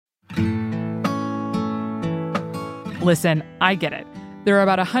Listen, I get it. There are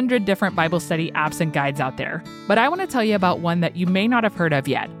about 100 different Bible study apps and guides out there, but I want to tell you about one that you may not have heard of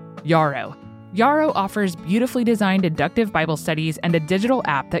yet, Yarrow. Yarrow offers beautifully designed inductive Bible studies and a digital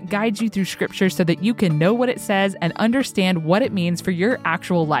app that guides you through scripture so that you can know what it says and understand what it means for your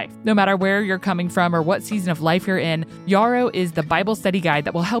actual life. No matter where you're coming from or what season of life you're in, Yarrow is the Bible study guide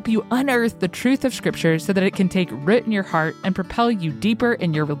that will help you unearth the truth of scripture so that it can take root in your heart and propel you deeper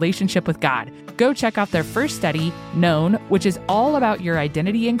in your relationship with God. Go check out their first study, Known, which is all about your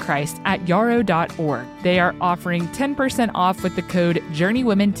identity in Christ at yarrow.org. They are offering 10% off with the code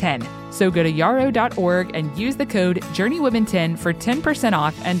JourneyWomen10. So go to yarrow.org and use the code JourneyWomen10 for 10%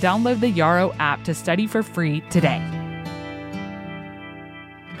 off and download the Yarrow app to study for free today.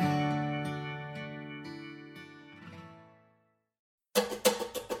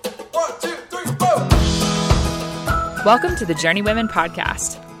 One, two, three, four. Welcome to the Journey Women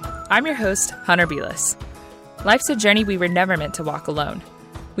podcast. I'm your host, Hunter Belis. Life's a journey we were never meant to walk alone.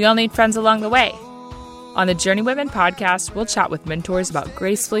 We all need friends along the way. On the Journey Women podcast, we'll chat with mentors about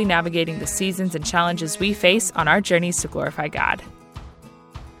gracefully navigating the seasons and challenges we face on our journeys to glorify God.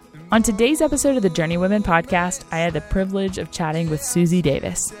 On today's episode of the Journey Women podcast, I had the privilege of chatting with Susie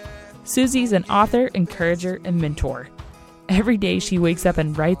Davis. Susie's an author, encourager, and mentor. Every day she wakes up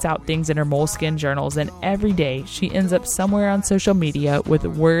and writes out things in her moleskin journals, and every day she ends up somewhere on social media with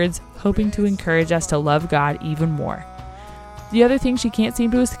words hoping to encourage us to love God even more. The other thing she can't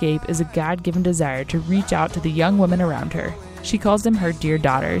seem to escape is a God-given desire to reach out to the young women around her. She calls them her dear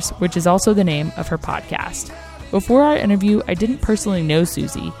daughters, which is also the name of her podcast. Before our interview, I didn't personally know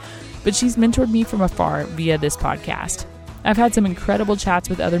Susie, but she's mentored me from afar via this podcast. I've had some incredible chats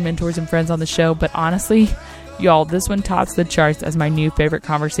with other mentors and friends on the show, but honestly, y'all, this one tops the charts as my new favorite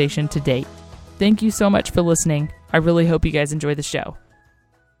conversation to date. Thank you so much for listening. I really hope you guys enjoy the show.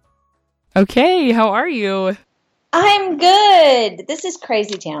 Okay, how are you? I'm good. This is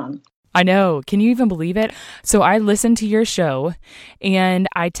crazy town. I know. Can you even believe it? So I listened to your show and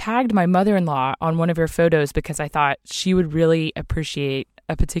I tagged my mother-in-law on one of your photos because I thought she would really appreciate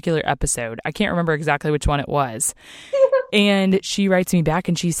a particular episode. I can't remember exactly which one it was. And she writes me back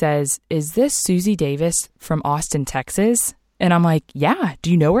and she says, "Is this Susie Davis from Austin, Texas?" And I'm like, "Yeah,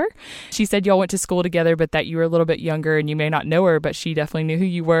 do you know her?" She said y'all went to school together, but that you were a little bit younger and you may not know her, but she definitely knew who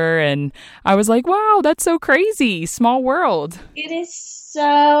you were. And I was like, wow, that's so crazy. Small world. It is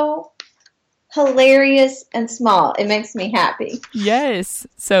so hilarious and small. It makes me happy. Yes.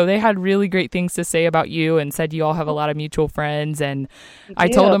 So they had really great things to say about you and said you all have a lot of mutual friends. And I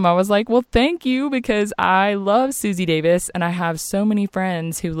told them, I was like, well, thank you, because I love Susie Davis and I have so many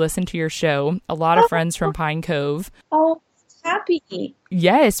friends who listen to your show. A lot of friends from Pine Cove. Oh, happy.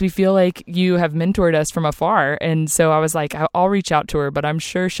 Yes, we feel like you have mentored us from afar. And so I was like, I'll reach out to her, but I'm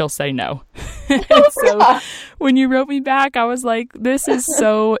sure she'll say no. So when you wrote me back, I was like, this is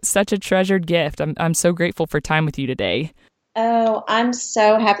such a treasured gift. I'm so grateful for time with you today. Oh, I'm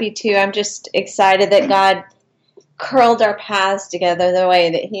so happy too. I'm just excited that God curled our paths together the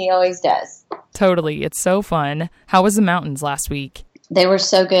way that he always does. Totally. It's so fun. How was the mountains last week? They were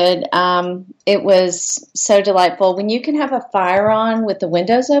so good. It was so delightful. When you can have a fire on with the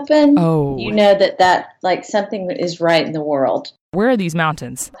windows open, you know that like something is right in the world. Where are these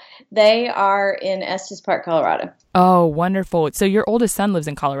mountains? They are in Estes Park, Colorado. Oh, wonderful. So your oldest son lives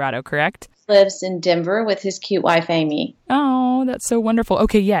in Colorado, correct? Lives in Denver with his cute wife, Amy. Oh, that's so wonderful.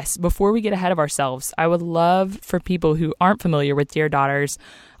 Okay, yes. Before we get ahead of ourselves, I would love for people who aren't familiar with Dear Daughters,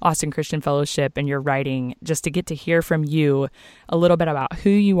 Austin Christian Fellowship, and your writing, just to get to hear from you a little bit about who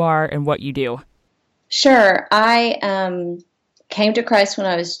you are and what you do. Sure. I came to Christ when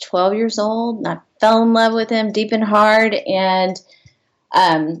I was 12 years old, and I fell in love with him deep and hard, and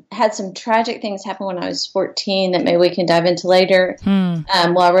had some tragic things happen when I was 14 that maybe we can dive into later.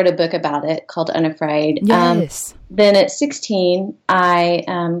 I wrote a book about it called Unafraid. Yes. Then at 16, I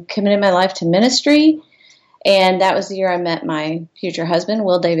committed my life to ministry. And that was the year I met my future husband,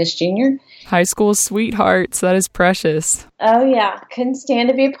 Will Davis Jr. High school sweethearts. That is precious. Oh, yeah. Couldn't stand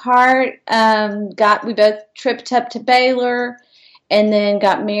to be apart. We both tripped up to Baylor and then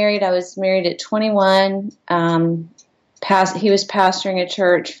got married. I was married at 21. He was pastoring a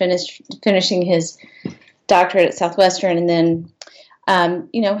church, finishing his doctorate at Southwestern, and then,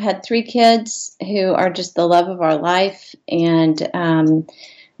 had 3 kids who are just the love of our life. And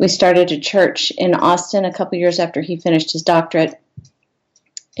we started a church in Austin a couple years after he finished his doctorate,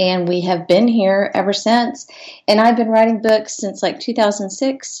 and we have been here ever since. And I've been writing books since like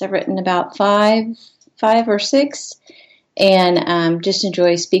 2006. I've written about five or six, and just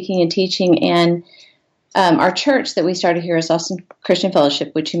enjoy speaking and teaching. And our church that we started here is Austin Christian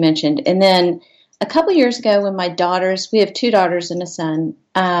Fellowship, which you mentioned. And then a couple years ago when my daughters, we have 2 daughters and a son,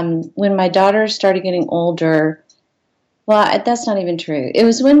 when my daughters started getting older, well, that's not even true. It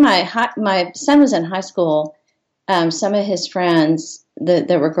was when my son was in high school, some of his friends that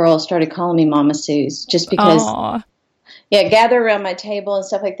were girls started calling me Mama Suze just because, Aww. yeah, gather around my table and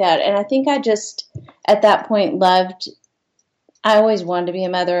stuff like that. And I think I just, at that point, I always wanted to be a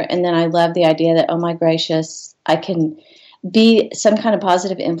mother. And then I loved the idea that, oh my gracious, I can be some kind of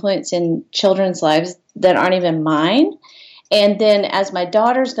positive influence in children's lives that aren't even mine. And then as my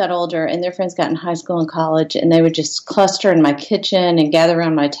daughters got older and their friends got in high school and college, and they would just cluster in my kitchen and gather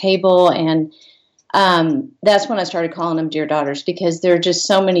around my table. And that's when I started calling them dear daughters, because there are just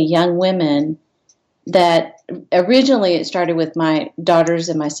so many young women that originally it started with my daughters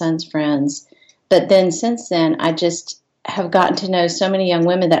and my son's friends. But then since then, I just have gotten to know so many young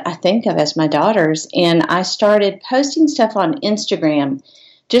women that I think of as my daughters. And I started posting stuff on Instagram,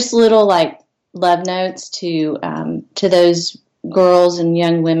 just little like love notes to those girls and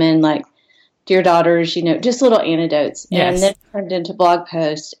young women, like dear daughters, just little anecdotes. Yes. And then it turned into blog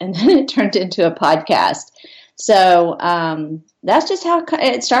posts, and then it turned into a podcast. So that's just how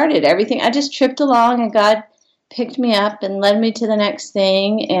it started. Everything, I just tripped along, and God picked me up and led me to the next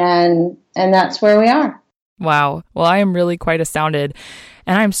thing, and that's where we are. Wow. Well, I am really quite astounded.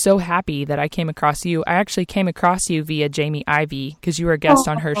 And I'm so happy that I came across you. I actually came across you via Jamie Ivey because you were a guest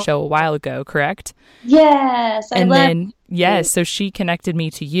on her show a while ago, correct? Yes. So she connected me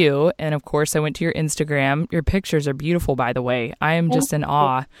to you. And of course, I went to your Instagram. Your pictures are beautiful, by the way. I am just in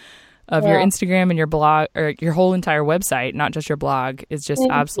awe of your Instagram and your blog, or your whole entire website, not just your blog, is just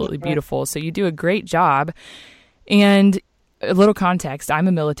absolutely beautiful. So you do a great job. And a little context, I'm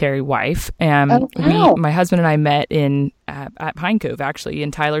a military wife, and my husband and I met at Pine Cove, actually, in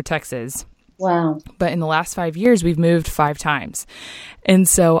Tyler, Texas. Wow. But in the last 5 years, we've moved 5 times. And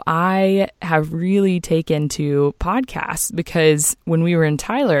so I have really taken to podcasts because when we were in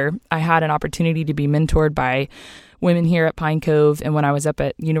Tyler, I had an opportunity to be mentored by women here at Pine Cove. And when I was up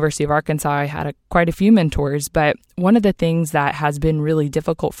at University of Arkansas, I had quite a few mentors. But one of the things that has been really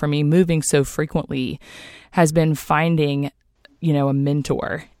difficult for me moving so frequently has been finding a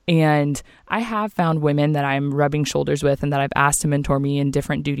mentor. And I have found women that I'm rubbing shoulders with and that I've asked to mentor me in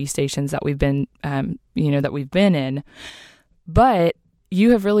different duty stations that we've been, in. But you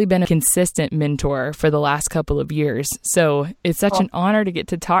have really been a consistent mentor for the last couple of years. So it's such an honor to get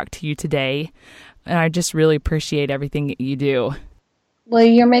to talk to you today. And I just really appreciate everything that you do. Well,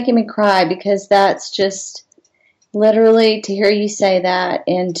 you're making me cry, because that's just literally to hear you say that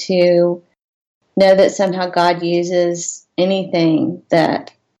and to know that somehow God uses anything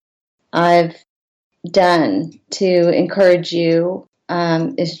that I've done to encourage you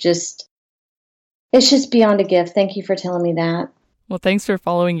it's just beyond a gift. Thank you for telling me that. Well, thanks for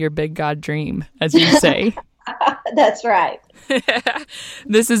following your big God dream, as you say. That's right.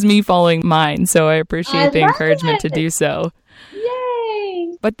 This is me following mine, so I appreciate the encouragement to do so.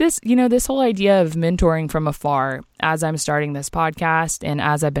 Yay! But this whole idea of mentoring from afar, as I'm starting this podcast and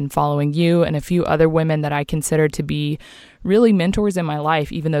as I've been following you and a few other women that I consider to be really mentors in my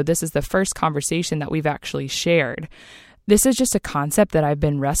life, even though this is the first conversation that we've actually shared, this is just a concept that I've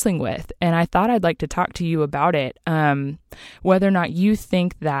been wrestling with. And I thought I'd like to talk to you about it, whether or not you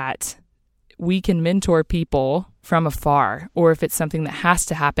think that we can mentor people from afar, or if it's something that has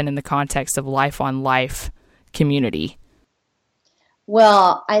to happen in the context of life-on-life community.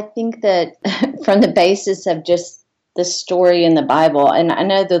 Well, I think that from the basis of just the story in the Bible, and I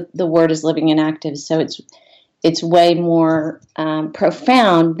know the word is living and active, so it's way more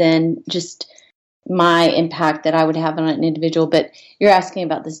profound than just my impact that I would have on an individual. But you're asking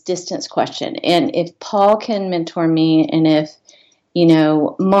about this distance question, and if Paul can mentor me, and if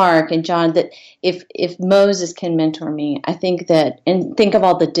Mark and John, that if Moses can mentor me, I think that, and think of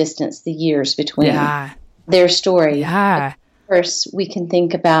all the distance, the years between their story. Yeah. First, we can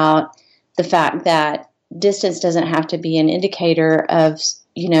think about the fact that distance doesn't have to be an indicator of,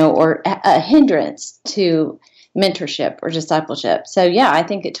 or a hindrance to mentorship or discipleship. So yeah, I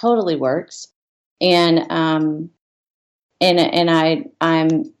think it totally works. And I'm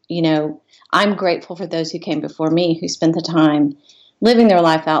grateful for those who came before me, who spent the time living their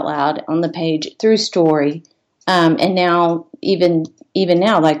life out loud on the page through story. And now, even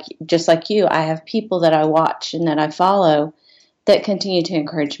now, just like you, I have people that I watch and that I follow that continue to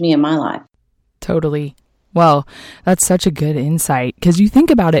encourage me in my life. Totally. Well, that's such a good insight, because you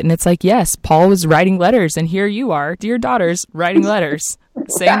think about it and it's like, yes, Paul was writing letters and here you are, dear daughters, writing letters.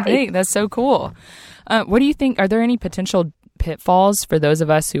 Same thing. That's so cool. What do you think? Are there any potential pitfalls for those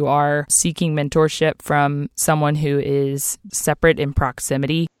of us who are seeking mentorship from someone who is separate in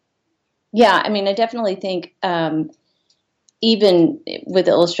proximity? Yeah, I mean, I definitely think even with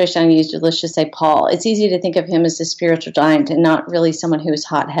the illustration I used, let's just say Paul, it's easy to think of him as a spiritual giant and not really someone who was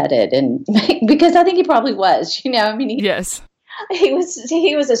hot-headed, and because I think he probably was, I mean, Yes. he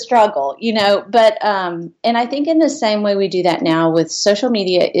was a struggle, but and I think in the same way we do that now with social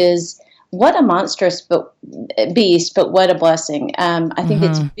media is what a monstrous beast, but what a blessing. I think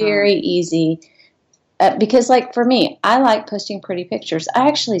it's very easy because, like, for me, I like posting pretty pictures. I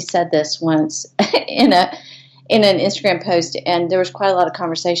actually said this once in an Instagram post, and there was quite a lot of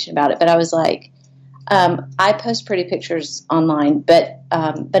conversation about it. But I was like, I post pretty pictures online, but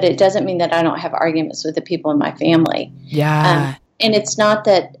it doesn't mean that I don't have arguments with the people in my family. Yeah. And it's not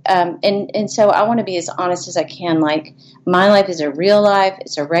that, and so I want to be as honest as I can. Like, my life is a real life;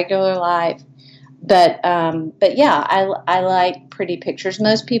 it's a regular life. But yeah, I like pretty pictures.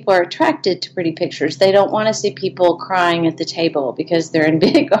 Most people are attracted to pretty pictures. They don't want to see people crying at the table because they're in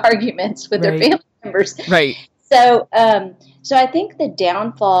big arguments with their family members. Right. So I think the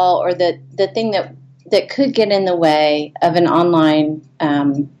downfall, or the thing that could get in the way of an online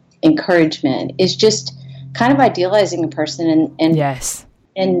encouragement, is just kind of idealizing a person and yes,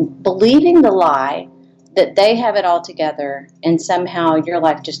 and believing the lie that they have it all together and somehow your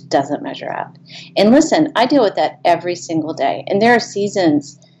life just doesn't measure up. And listen, I deal with that every single day. And there are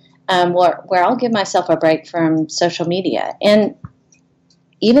seasons where I'll give myself a break from social media. And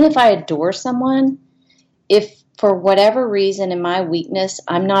even if I adore someone, if for whatever reason in my weakness,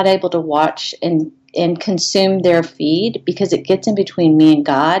 I'm not able to watch and consume their feed because it gets in between me and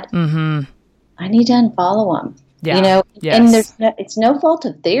God, I need to unfollow them. Yeah. Yes. And it's no fault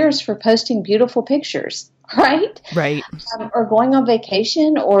of theirs for posting beautiful pictures, right? Right. Or going on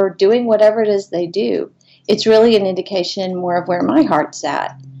vacation or doing whatever it is they do. It's really an indication more of where my heart's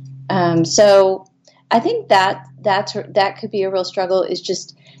at. So I think that could be a real struggle. Is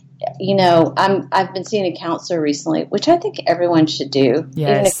just, I've been seeing a counselor recently, which I think everyone should do. Yes.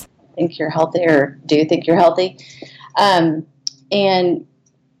 Even if you think you're healthy or do think you're healthy. And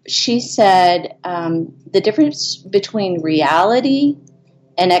she said the difference between reality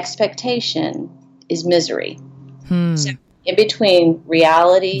and expectation is misery. So in between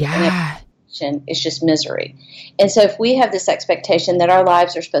reality and expectation is just misery. And so if we have this expectation that our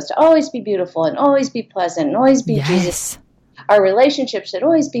lives are supposed to always be beautiful and always be pleasant and always be Jesus, our relationships should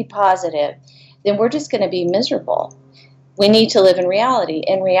always be positive, then we're just going to be miserable. We need to live in reality.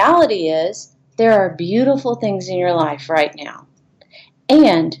 And reality is there are beautiful things in your life right now.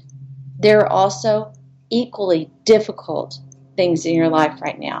 And there are also equally difficult things in your life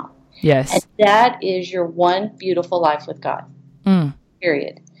right now. Yes. And that is your one beautiful life with God.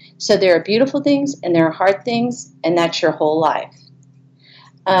 Period. So there are beautiful things and there are hard things, and that's your whole life.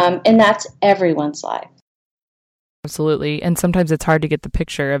 And that's everyone's life. Absolutely. And sometimes it's hard to get the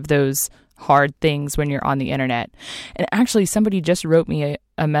picture of those hard things when you're on the internet. And actually, somebody just wrote me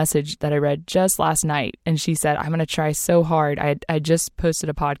a message that I read just last night. And she said, I'm going to try so hard. I just posted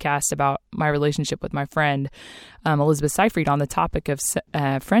a podcast about my relationship with my friend, Elizabeth Seyfried, on the topic of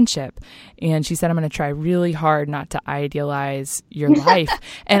friendship. And she said, I'm going to try really hard not to idealize your life.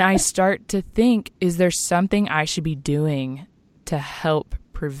 And I start to think, is there something I should be doing to help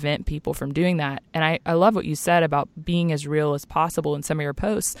prevent people from doing that? And I love what you said about being as real as possible in some of your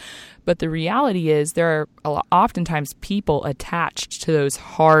posts. But the reality is there are oftentimes people attached to those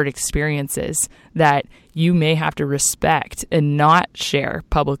hard experiences that you may have to respect and not share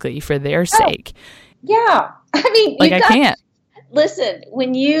publicly for their sake. Yeah. I mean, like, I can't. Listen,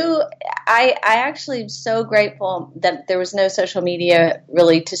 I actually am so grateful that there was no social media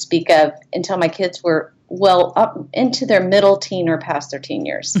really to speak of until my kids were well up into their middle teen or past their teen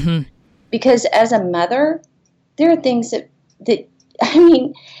years. Because as a mother, there are things that I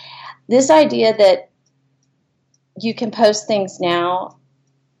mean, this idea that you can post things now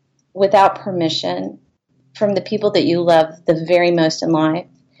without permission from the people that you love the very most in life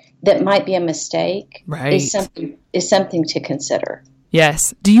that might be a mistake, right, is something to consider.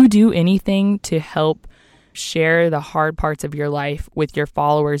 Yes. Do you do anything to help share the hard parts of your life with your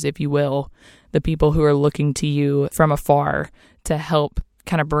followers, if you will, the people who are looking to you from afar, to help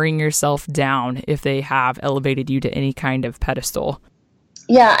kind of bring yourself down if they have elevated you to any kind of pedestal?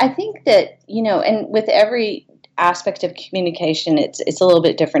 Yeah, I think that, and with every aspect of communication, it's a little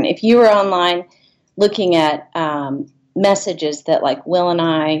bit different. If you were online looking at messages that, like, Will and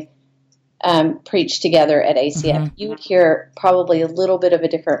I preach together at ACF, you would hear probably a little bit of a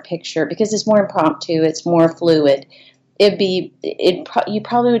different picture because it's more impromptu, it's more fluid. You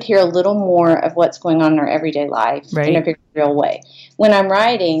probably would hear a little more of what's going on in our everyday life in a very real way. When I'm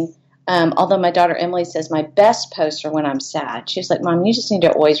writing, Although my daughter Emily says my best posts are when I'm sad. She's like, Mom, you just need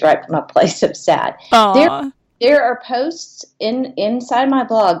to always write from a place of sad. There are posts inside my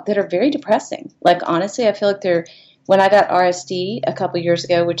blog that are very depressing. Like, honestly, I feel like when I got RSD a couple years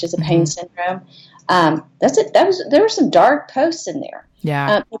ago, which is a pain syndrome, there were some dark posts in there.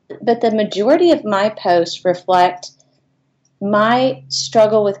 Yeah. But the majority of my posts reflect my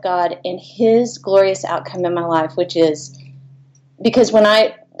struggle with God and His glorious outcome in my life, which is because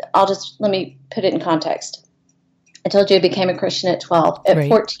let me put it in context. I told you I became a Christian at 12. At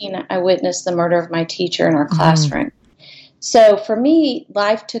 14, I witnessed the murder of my teacher in our classroom. So for me,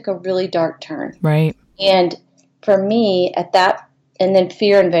 life took a really dark turn. Right. And for me, and then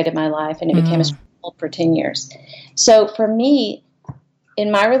fear invaded my life, and it became a struggle for 10 years. So for me, in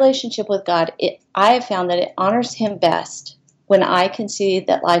my relationship with God, I have found that it honors Him best when I can see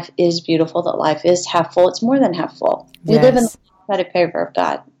that life is beautiful, that life is half full. It's more than half full. We live in the lopsided favor of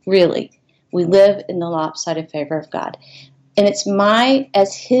God, really. We live in the lopsided favor of God. And it's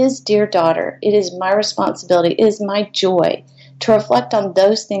as His dear daughter, it is my responsibility, it is my joy to reflect on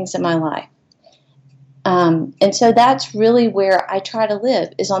those things in my life. And so that's really where I try to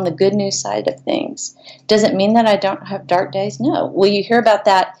live, is on the good news side of things. Does it mean that I don't have dark days? No. Will you hear about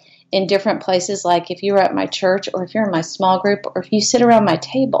that in different places, like if you were at my church or if you're in my small group or if you sit around my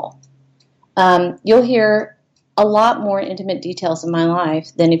table? You'll hear a lot more intimate details of my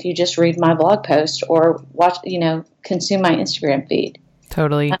life than if you just read my blog post or watch, consume my Instagram feed.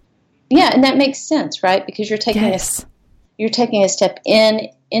 Totally. Yeah, and that makes sense, right? Because you're taking a step in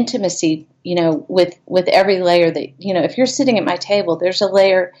intimacy, with every layer that, if you're sitting at my table, there's a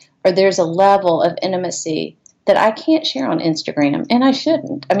layer or there's a level of intimacy that I can't share on Instagram, and I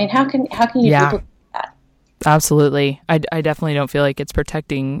shouldn't. I mean, how can you duplicate that? Absolutely. I definitely don't feel like it's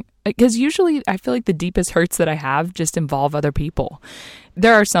protecting, because usually I feel like the deepest hurts that I have just involve other people.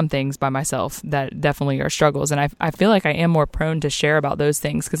 There are some things by myself that definitely are struggles, and I feel like I am more prone to share about those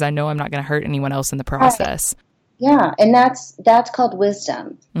things because I know I'm not going to hurt anyone else in the process. Right. Yeah, and that's called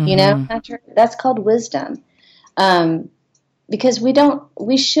wisdom. That's called wisdom. Because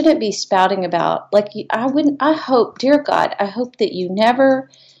we shouldn't be spouting about, I hope, dear God, I hope that you never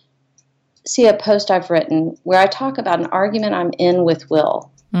see a post I've written where I talk about an argument I'm in with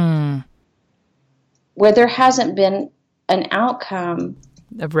Will, where there hasn't been an outcome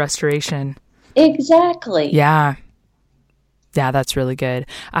of restoration. Exactly. Yeah. Yeah, that's really good.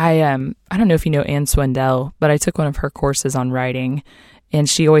 I don't know if you know Anne Swindell, but I took one of her courses on writing, and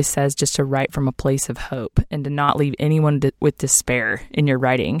she always says just to write from a place of hope and to not leave anyone with despair in your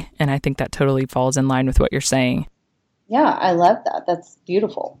writing. And I think that totally falls in line with what you're saying. Yeah, I love that. That's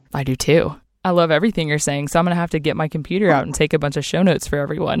beautiful. I do too. I love everything you're saying, so I'm going to have to get my computer out and take a bunch of show notes for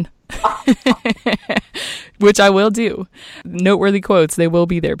everyone, which I will do. Noteworthy quotes, they will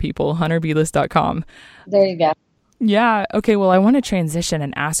be there, people. HunterBelis.com. There you go. Yeah. Okay. Well, I want to transition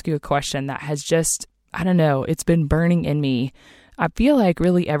and ask you a question that has just, I don't know, it's been burning in me. I feel like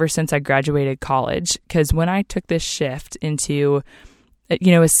really ever since I graduated college, because when I took this shift into,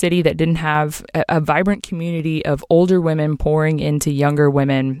 a city that didn't have a vibrant community of older women pouring into younger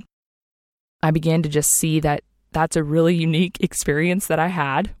women, I began to just see that that's a really unique experience that I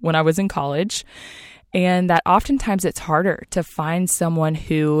had when I was in college. And that oftentimes it's harder to find someone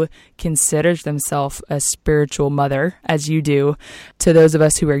who considers themselves a spiritual mother, as you do, to those of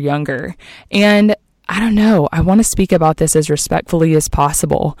us who are younger. And I don't know, I want to speak about this as respectfully as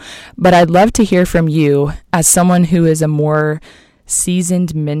possible, but I'd love to hear from you as someone who is a more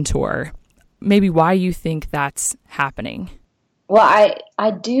seasoned mentor, maybe why you think that's happening. Well,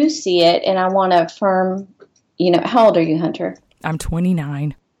 I do see it, and I want to affirm, how old are you, Hunter? I'm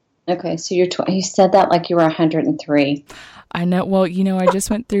 29. Okay, so you said that like you were 103. I know. Well, I just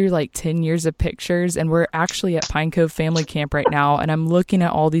went through like 10 years of pictures, and we're actually at Pine Cove Family Camp right now, and I'm looking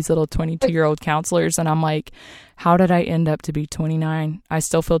at all these little 22-year-old counselors, and I'm like, how did I end up to be 29? I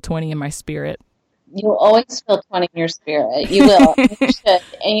still feel 20 in my spirit. You'll always feel 20 in your spirit. You will. And you should.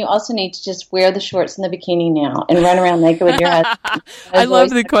 And you also need to just wear the shorts and the bikini now and run around naked with your husband. I love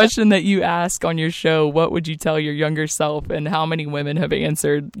the question that you ask on your show. What would you tell your younger self? And how many women have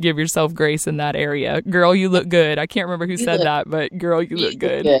answered, give yourself grace in that area. Girl, you look good. I can't remember who said that, but girl, you look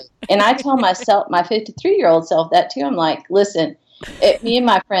good. And I tell myself, my 53-year-old self that too. I'm like, listen, me and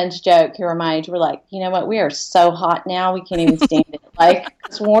my friends joke who are my age, we're like, you know what, we are so hot now, we can't even stand it. Like,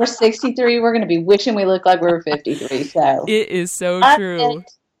 when we're 63, we're going to be wishing we look like we were 53. So it is so true.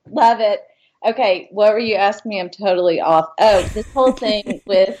 Love it. Okay, what were you asking me? I'm totally off. Oh, this whole thing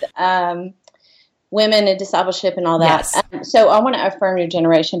with women and discipleship and all that. Yes. So I want to affirm your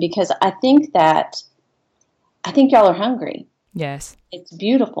generation, because I think y'all are hungry. Yes. It's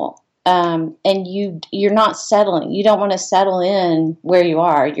beautiful. and you're not settling. You don't want to settle in where you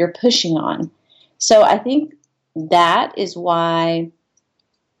are. You're pushing on. So I think that is why,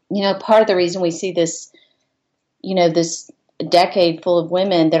 part of the reason we see this, this decade full of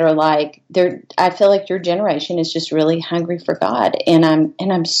women that are like, I feel like your generation is just really hungry for God. And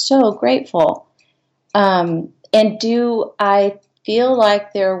I'm so grateful. And do I feel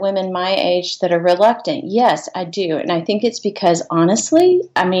like there are women my age that are reluctant? Yes, I do. And I think it's because, honestly,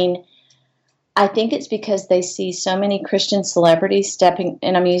 I think it's because they see so many Christian celebrities stepping,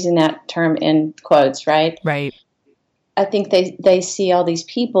 and I'm using that term in quotes, right? Right. I think they see all these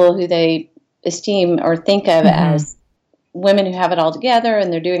people who they esteem or think of as women who have it all together,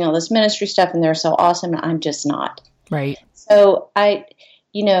 and they're doing all this ministry stuff, and they're so awesome, and I'm just not. Right. So I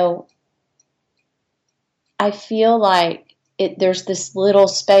feel like there's this little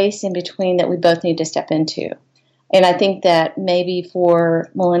space in between that we both need to step into. And I think that maybe for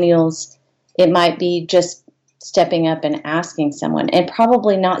millennials, it might be just stepping up and asking someone, and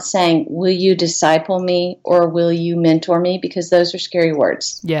probably not saying, will you disciple me or will you mentor me? Because those are scary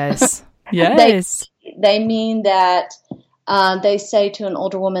words. Yes. Yes. They mean that they say to an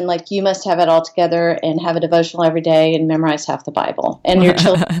older woman, like, you must have it all together and have a devotional every day and memorize half the Bible, and your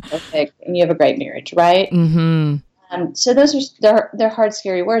children are perfect and you have a great marriage, right? Mm-hmm. So those are they're hard,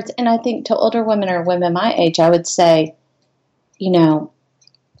 scary words. And I think to older women or women my age, I would say, you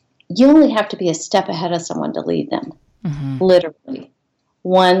only have to be a step ahead of someone to lead them. Mm-hmm. Literally.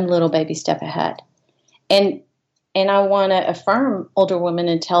 One little baby step ahead. And I want to affirm older women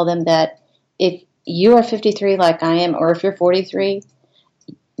and tell them that if you are 53 like I am, or if you're 43,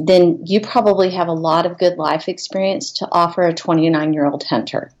 then you probably have a lot of good life experience to offer a 29-year-old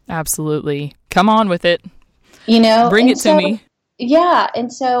hunter. Absolutely. Come on with it. Bring it to me. Yeah.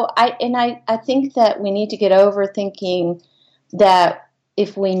 And so I think that we need to get over thinking that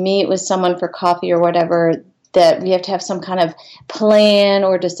if we meet with someone for coffee or whatever, that we have to have some kind of plan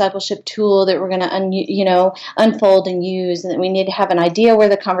or discipleship tool that we're going to, unfold and use, and that we need to have an idea where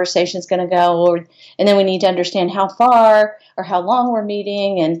the conversation is going to go, and then we need to understand how far or how long we're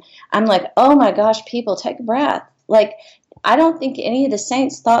meeting. And I'm like, oh my gosh, people, take a breath. Like, I don't think any of the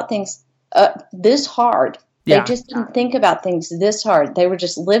saints thought things this hard. They just didn't think about things this hard. They were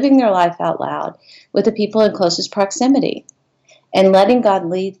just living their life out loud with the people in closest proximity and letting God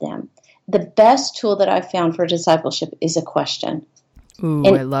lead them. The best tool that I've found for discipleship is a question. Ooh,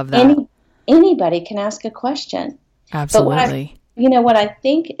 and I love that. Anybody can ask a question. Absolutely. But what I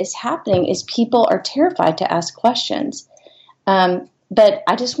think is happening is people are terrified to ask questions. But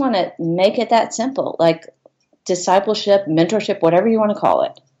I just want to make it that simple, like discipleship, mentorship, whatever you want to call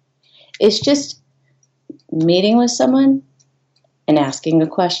it. It's just meeting with someone and asking a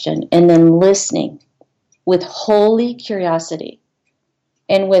question, and then listening with holy curiosity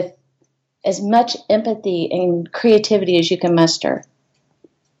and with as much empathy and creativity as you can muster,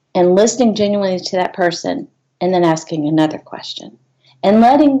 and listening genuinely to that person, and then asking another question, and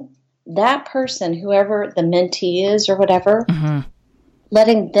letting that person, whoever the mentee is or whatever,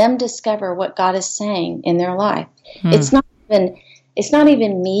 letting them discover what God is saying in their life. It's not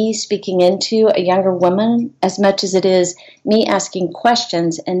even me speaking into a younger woman as much as it is me asking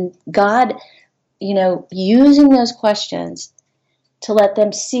questions, and God, using those questions to let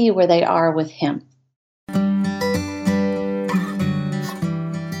them see where they are with Him.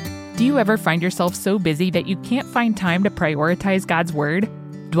 Do you ever find yourself so busy that you can't find time to prioritize God's Word?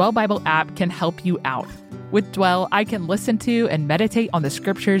 Dwell Bible app can help you out. With Dwell, I can listen to and meditate on the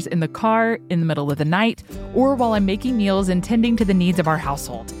scriptures in the car, in the middle of the night, or while I'm making meals and tending to the needs of our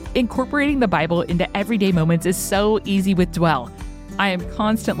household. Incorporating the Bible into everyday moments is so easy with Dwell. I am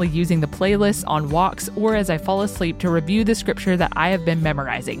constantly using the playlists on walks or as I fall asleep to review the scripture that I have been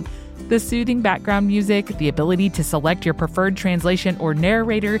memorizing. The soothing background music, the ability to select your preferred translation or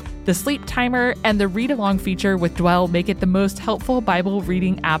narrator, the sleep timer, and the read-along feature with Dwell make it the most helpful Bible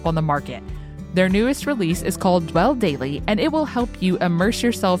reading app on the market. Their newest release is called Dwell Daily, and it will help you immerse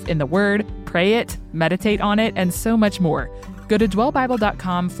yourself in the Word, pray it, meditate on it, and so much more. Go to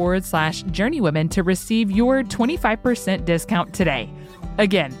dwellbible.com/journeywomen to receive your 25% discount today.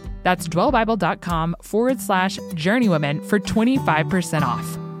 Again, that's dwellbible.com/journeywomen for 25%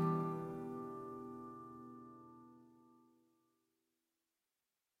 off.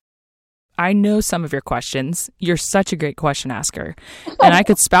 I know some of your questions. You're such a great question asker. And I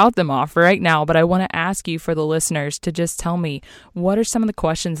could spout them off right now, but I want to ask you, for the listeners, to just tell me, what are some of the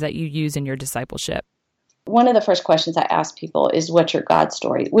questions that you use in your discipleship? One of the first questions I ask people is, what's your God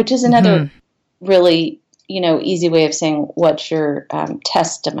story? Which is another really, easy way of saying, what's your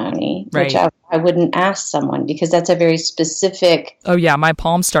testimony, which Right. I wouldn't ask someone because that's a very specific, Oh, yeah. My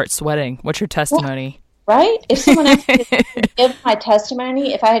palms start sweating. What's your testimony? right? If someone asked me to give my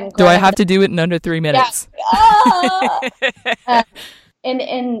testimony, if I hadn't Do I grown have up to do it in under 3 minutes?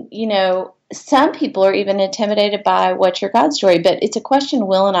 and some people are even intimidated by what's your God story, but it's a question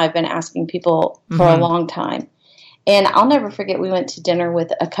Will and I have been asking people for a long time. And I'll never forget, we went to dinner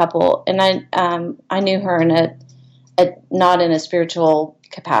with a couple, and I knew her in a not in a spiritual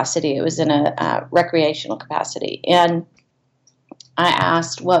capacity. It was in a recreational capacity. And I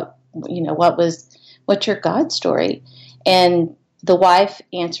asked, what's your God story? And the wife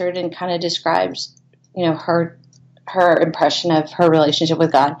answered and kind of describes, her impression of her relationship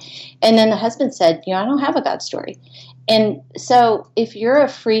with God. And then the husband said, I don't have a God story. And so if you're a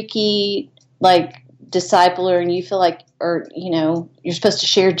freaky, discipler and you feel like, or, you're supposed to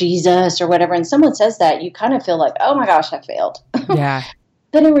share Jesus or whatever, and someone says that, you kind of feel like, oh my gosh, I failed. Yeah.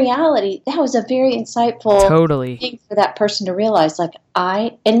 But in reality, that was a very insightful Totally. thing for that person to realize,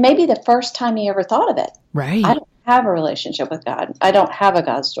 and maybe the first time he ever thought of it. Right. I don't have a relationship with God. I don't have a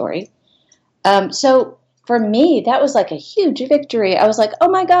God story. So for me, that was like a huge victory. I was like, oh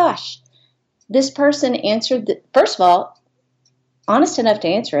my gosh, this person answered, first of all, honest enough to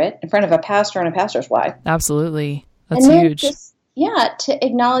answer it in front of a pastor and a pastor's wife. Absolutely. That's and then huge. To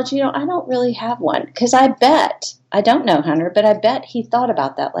acknowledge, I don't really have one. Because I don't know Hunter, but I bet he thought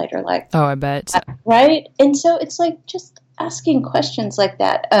about that later. Oh, I bet. Right? And so it's just asking questions like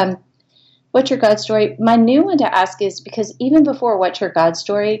that. What's your God story? My new one to ask is, because even before what's your God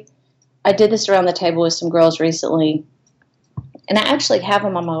story, I did this around the table with some girls recently. And I actually have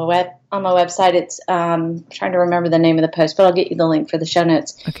them on my website. It's I'm trying to remember the name of the post, but I'll get you the link for the show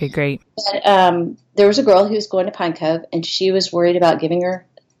notes. Okay, great. But there was a girl who was going to Pine Cove, and she was worried about giving her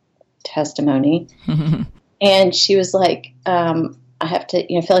testimony. And she was like, I have to,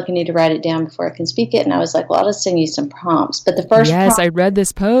 feel like I need to write it down before I can speak it. And I was like, well, I'll just send you some prompts. But the first Yes, prompt, I read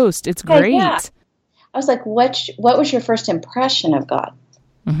this post. It's great. yeah. I was like, what was your first impression of God?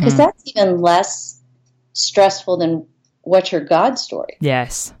 Because that's even less stressful than what's your God story.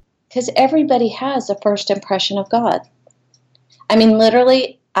 Yes. Because everybody has a first impression of God. I mean,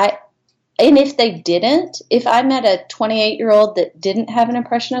 literally, and if they didn't, if I met a 28-year-old that didn't have an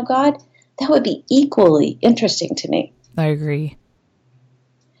impression of God, that would be equally interesting to me. I agree.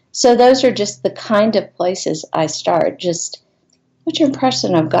 So those are just the kind of places I start. Just, what's your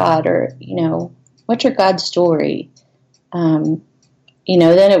impression of God? Or, what's your God story?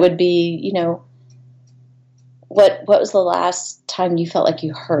 Then it would be, what was the last time you felt like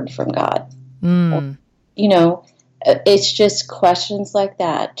you heard from God? Or, it's just questions like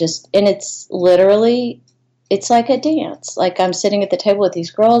that. And it's literally, it's like a dance. Like I'm sitting at the table with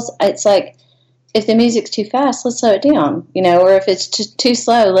these girls. It's like, if the music's too fast, let's slow it down, or if it's too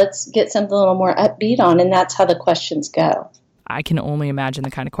slow, let's get something a little more upbeat on. And that's how the questions go. I can only imagine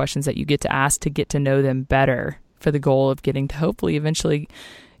the kind of questions that you get to ask to get to know them better, for the goal of getting to hopefully eventually,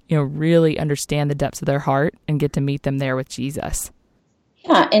 really understand the depths of their heart and get to meet them there with Jesus.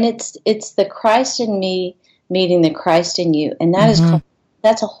 Yeah, and it's the Christ in me meeting the Christ in you, and that is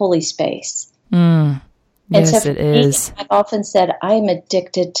that's a holy space. And Yes, so it is. I've often said I am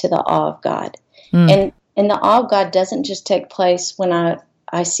addicted to the awe of God, and the awe of God doesn't just take place when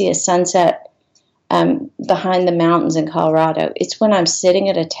I see a sunset behind the mountains in Colorado. It's when I'm sitting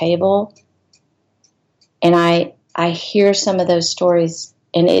at a table and I hear some of those stories,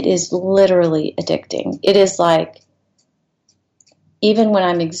 and it is literally addicting. It is like, even when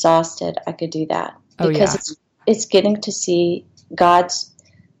I'm exhausted, I could do that. Because it's getting to see God's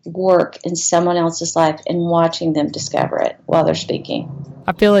work in someone else's life and watching them discover it while they're speaking.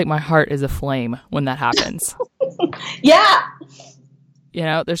 I feel like my heart is aflame when that happens. Yeah.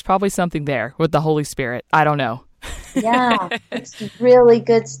 There's probably something there with the Holy Spirit. I don't know. Yeah. It's really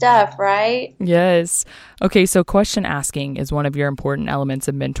good stuff, right? Yes. Okay, so question asking is one of your important elements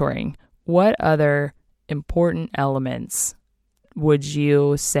of mentoring. What other important elements would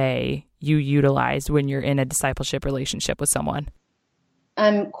you say you utilize when you're in a discipleship relationship with someone?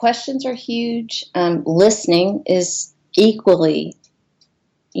 Questions are huge. Listening is equally,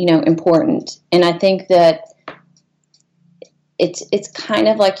 important. And I think that it's kind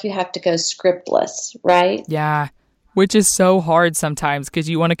of like you have to go scriptless, right? Yeah, which is so hard sometimes because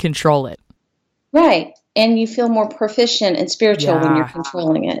you want to control it. Right. And you feel more proficient and spiritual when you're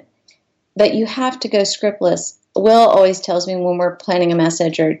controlling it. But you have to go scriptless. Will always tells me when we're planning a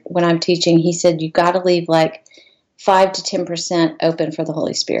message or when I'm teaching, he said, you got to leave 5 to 10% open for the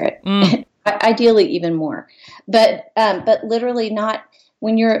Holy Spirit. Ideally even more. But literally not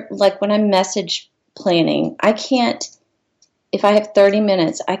when you're when I'm message planning. I can't, if I have 30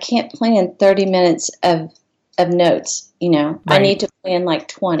 minutes, I can't plan 30 minutes of notes, you know. Right. I need to plan like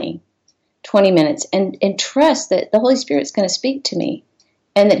 20 minutes and trust that the Holy Spirit's going to speak to me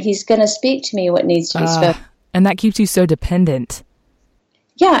and that he's going to speak to me what needs to be spoken. And that keeps you so dependent.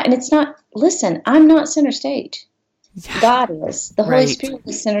 Yeah, and it's not, listen, I'm not center stage. Yeah. God is. The Holy Right. Spirit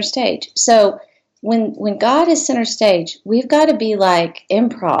is center stage. So when God is center stage, we've got to be like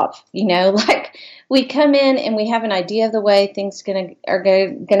improv, you know, like we come in and we have an idea of the way things are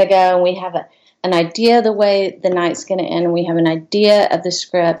going to go, and we have an idea of the way the night's going to end, and we have an idea of the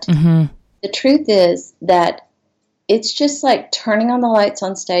script. Mm-hmm. The truth is that it's just like turning on the lights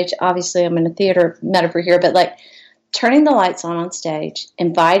on stage. Obviously, I'm in a theater metaphor here, but like turning the lights on stage,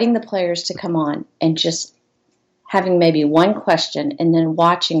 inviting the players to come on, and just having maybe one question and then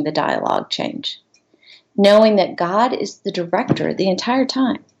watching the dialogue change. Knowing that God is the director the entire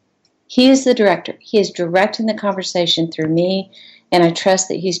time. He is the director. He is directing the conversation through me, and I trust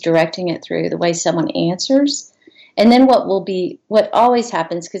that he's directing it through the way someone answers. And then what always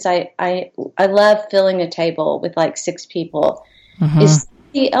happens, because I love filling a table with like 6 people, Mm-hmm. is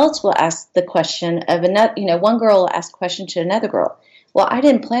somebody else will ask the question of another, you know, one girl will ask a question to another girl. Well, I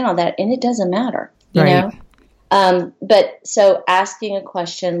didn't plan on that, and it doesn't matter, you Right. know? But so asking a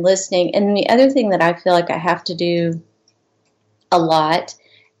question, listening, and the other thing that I feel like I have to do a lot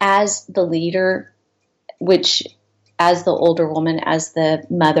as the leader, which as the older woman, as the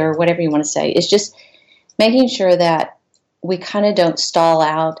mother, whatever you want to say, is just making sure that we kind of don't stall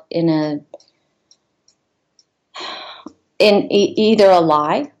out in either a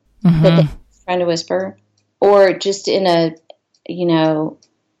lie Mm-hmm. that they're trying to whisper, or just in a, you know,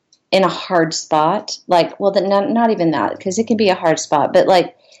 in a hard spot, like, well, not even that, because it can be a hard spot, but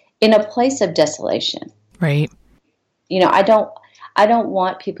like in a place of desolation. Right. You know, I don't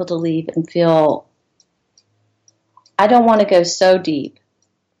want people to leave and feel, I don't want to go so deep,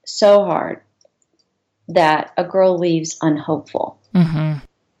 so hard that a girl leaves unhopeful. Mm-hmm.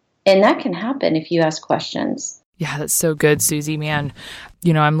 And that can happen if you ask questions. Yeah, that's so good, Susie, man.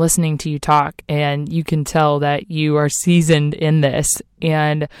 You know, I'm listening to you talk, and you can tell that you are seasoned in this.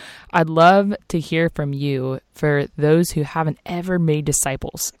 And I'd love to hear from you for those who haven't ever made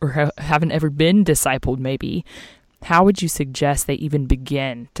disciples or haven't ever been discipled, maybe. How would you suggest they even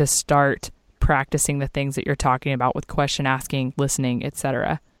begin to start practicing the things that you're talking about with question asking, listening,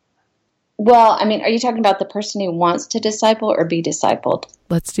 etc.? Well, I mean, are you talking about the person who wants to disciple or be discipled?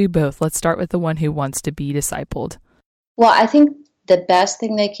 Let's do both. Let's start with the one who wants to be discipled. Well, I think the best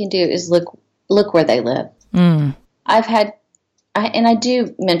thing they can do is look where they live. Mm. I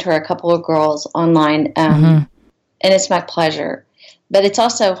do mentor a couple of girls online, Mm-hmm. and it's my pleasure. But it's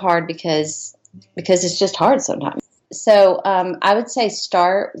also hard because it's just hard sometimes. So I would say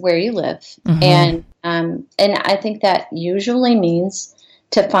start where you live, Mm-hmm. and I think that usually means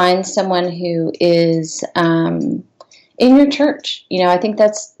to find someone who is in your church. You know, I think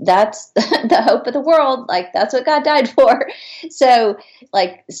that's the hope of the world. Like, that's what God died for. So,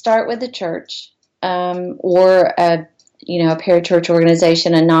 like, start with the church, or a parachurch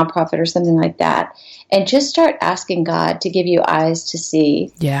organization, a nonprofit, or something like that, and just start asking God to give you eyes to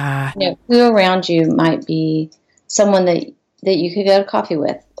see. Yeah. You know, who around you might be someone that you could go to coffee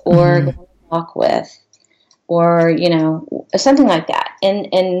with, or go on a walk with, or, you know, something like that.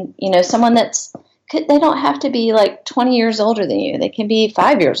 And you know, someone they don't have to be like 20 years older than you. They can be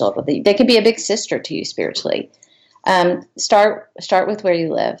 5 years older than you. They can be a big sister to you spiritually. Start with where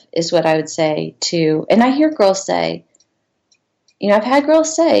you live is what I would say too. And I hear girls say, you know, I've had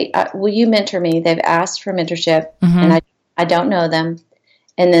girls say, will you mentor me? They've asked for mentorship, and I don't know them.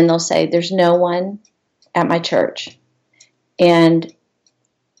 And then they'll say, there's no one at my church. And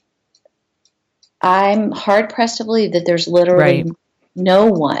I'm hard-pressed to believe that there's literally no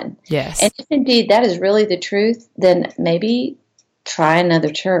one. Yes. And if indeed that is really the truth, then maybe try another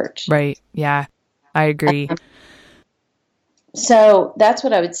church. Right. Yeah, I agree. So that's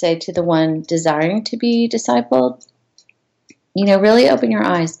what I would say to the one desiring to be discipled. You know, really open your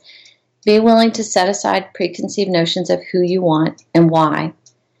eyes. Be willing to set aside preconceived notions of who you want and why.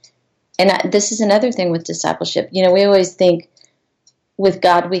 And this is another thing with discipleship. You know, we always think with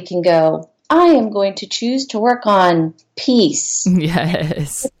God we can go, I am going to choose to work on peace.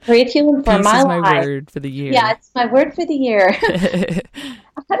 Yes. The curriculum for Peace my is life. my word for the year. Yeah, it's my word for the year. I don't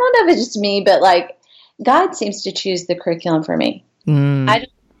know if it's just me, but like God seems to choose the curriculum for me. I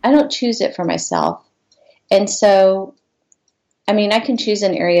don't choose it for myself. And so, I mean, I can choose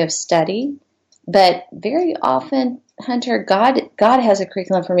an area of study, but very often, Hunter, God has a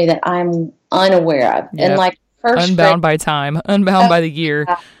curriculum for me that I'm unaware of. Yep. And like first unbound grade. by time, unbound by the year.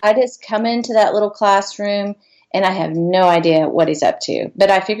 I just come into that little classroom and I have no idea what he's up to, but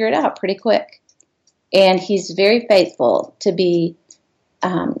I figure it out pretty quick. And he's very faithful to be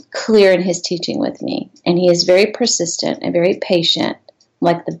clear in his teaching with me. And he is very persistent and very patient,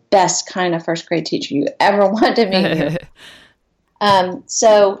 like the best kind of first grade teacher you ever want to meet.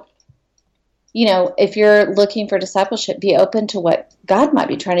 So, you know, if you're looking for discipleship, be open to what God might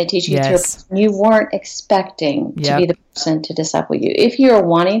be trying to teach you through a person you weren't expecting to be the person to disciple you. If you're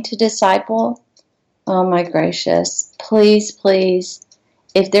wanting to disciple, oh my gracious, please, please,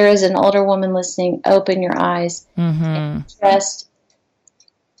 if there is an older woman listening, open your eyes. And just,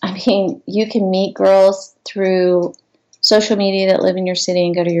 I mean, you can meet girls through social media that live in your city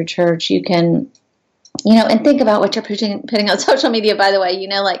and go to your church. You can, you know, and think about what you're putting on social media, by the way, you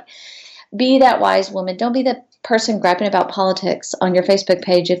know, like, be that wise woman. Don't be the person griping about politics on your Facebook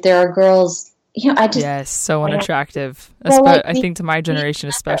page if there are girls, you know, so unattractive. I think to my generation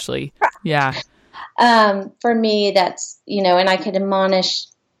especially. Yeah. For me, that's, you know, and I could admonish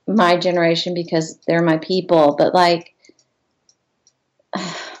my generation because they're my people, but like,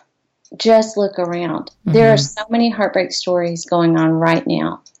 just look around. There are so many heartbreak stories going on right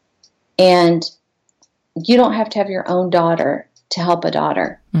now. And you don't have to have your own daughter to help a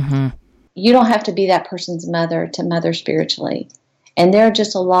daughter. You don't have to be that person's mother to mother spiritually. And there are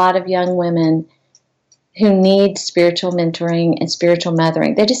just a lot of young women who need spiritual mentoring and spiritual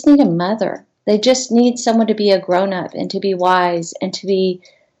mothering. They just need a mother. They just need someone to be a grown-up and to be wise and to be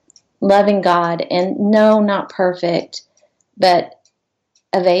loving God. And no, not perfect, but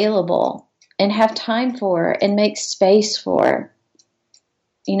available and have time for and make space for.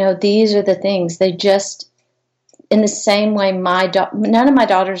 You know, these are the things. They just... In the same way, none of my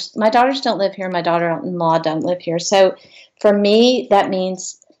daughters don't live here. My daughter-in-law don't live here. So for me, that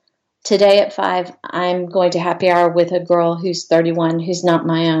means today at 5, I'm going to happy hour with a girl who's 31, who's not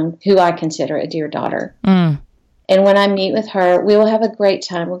my own, who I consider a dear daughter. And when I meet with her, we will have a great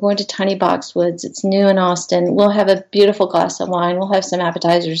time. We're going to Tiny Boxwoods. It's new in Austin. We'll have a beautiful glass of wine. We'll have some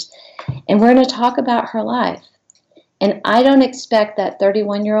appetizers. And we're going to talk about her life. And I don't expect that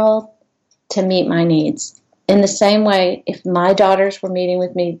 31-year-old to meet my needs. In the same way, if my daughters were meeting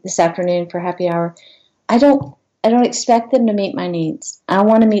with me this afternoon for happy hour, I don't expect them to meet my needs. I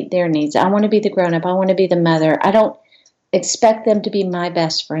want to meet their needs. I want to be the grown-up. I want to be the mother. I don't expect them to be my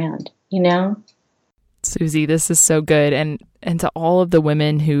best friend, you know? Susie, this is so good. And to all of the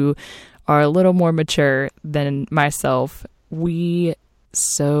women who are a little more mature than myself, we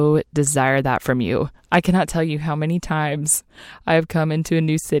so desire that from you. I cannot tell you how many times I have come into a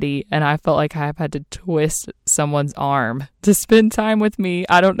new city and I felt like I have had to twist someone's arm to spend time with me.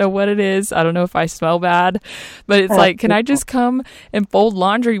 I don't know what it is. I don't know if I smell bad, but it's like, can I just come and fold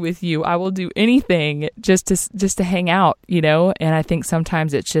laundry with you? I will do anything just to hang out, you know? And I think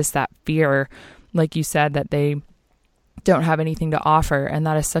sometimes it's just that fear, like you said, that they don't have anything to offer. And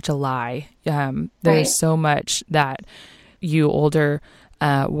that is such a lie. There's so much that you older,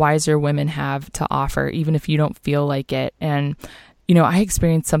 wiser women have to offer, even if you don't feel like it. And, you know, I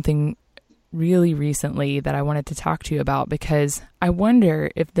experienced something really recently that I wanted to talk to you about, because I wonder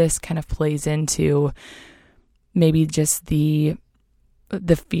if this kind of plays into maybe just the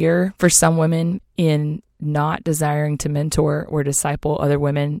fear for some women in not desiring to mentor or disciple other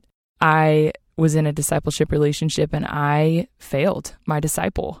women. I was in a discipleship relationship and I failed my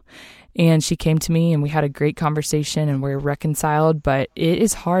disciple. And she came to me and we had a great conversation and we're reconciled, but it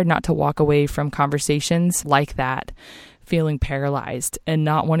is hard not to walk away from conversations like that, feeling paralyzed and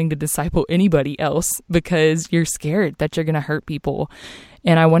not wanting to disciple anybody else because you're scared that you're going to hurt people.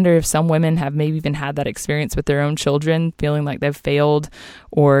 And I wonder if some women have maybe even had that experience with their own children, feeling like they've failed,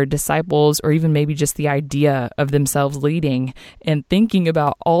 or disciples, or even maybe just the idea of themselves leading and thinking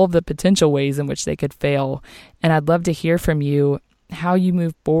about all of the potential ways in which they could fail. And I'd love to hear from you how you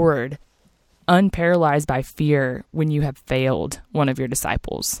move forward unparalyzed by fear when you have failed one of your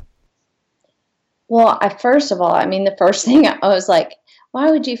disciples. Well, first of all, I mean, the first thing I was like, why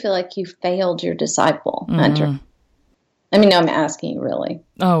would you feel like you failed your disciple, Hunter? I mean, no, I'm asking you really.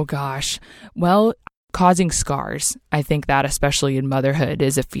 Oh, gosh. Well, causing scars. I think that especially in motherhood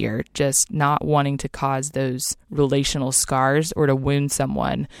is a fear, just not wanting to cause those relational scars or to wound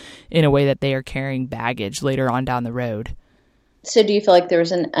someone in a way that they are carrying baggage later on down the road. So do you feel like there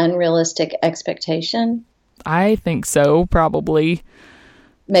was an unrealistic expectation? I think so, probably.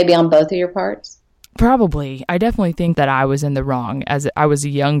 Maybe on both of your parts? Probably. I definitely think that I was in the wrong as I was a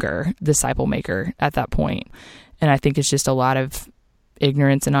younger disciple maker at that point. And I think it's just a lot of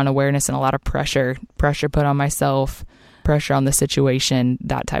ignorance and unawareness and a lot of pressure put on myself, pressure on the situation,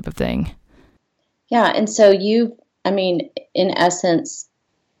 that type of thing. Yeah. And so in essence,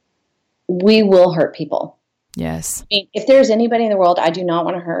 we will hurt people. Yes. I mean, if there's anybody in the world I do not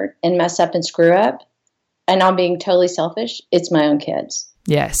want to hurt and mess up and screw up, and I'm being totally selfish, it's my own kids.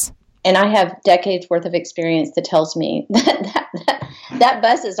 Yes. And I have decades worth of experience that tells me that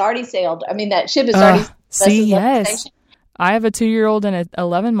bus has already sailed. I mean, that ship has already See, yes. I have a 2-year-old and an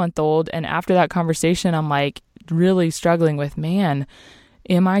 11-month-old. And after that conversation, I'm like really struggling with, man,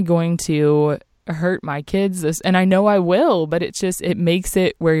 am I going to hurt my kids? And I know I will, but it makes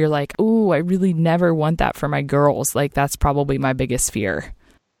it where you're like, oh, I really never want that for my girls. Like, that's probably my biggest fear.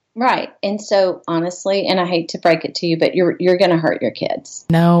 Right. And so honestly, and I hate to break it to you, but you're going to hurt your kids.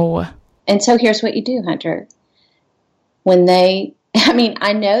 No. And so here's what you do, Hunter. I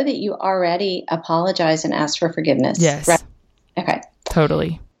know that you already apologize and ask for forgiveness. Yes. Right? Okay.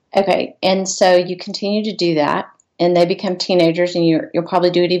 Totally. Okay. And so you continue to do that, and they become teenagers, and you'll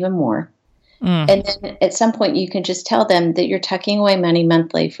probably do it even more. And then at some point you can just tell them that you're tucking away money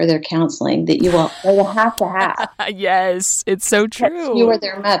monthly for their counseling that they will have to have. Yes, it's so true. You are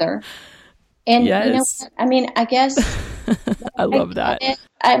their mother. And yes. you know what? I mean, I guess I love that.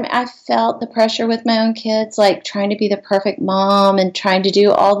 I felt the pressure with my own kids, like trying to be the perfect mom and trying to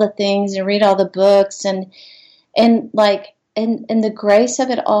do all the things and read all the books and the grace of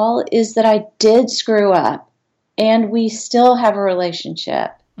it all is that I did screw up and we still have a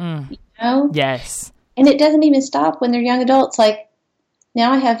relationship. You know? Yes. And it doesn't even stop when they're young adults. Like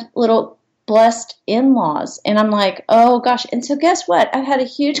now I have little blessed in-laws and I'm like, oh gosh. And so guess what? I've had a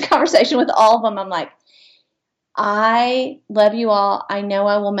huge conversation with all of them. I'm like, I love you all. I know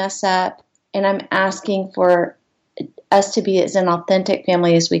I will mess up and I'm asking for us to be as an authentic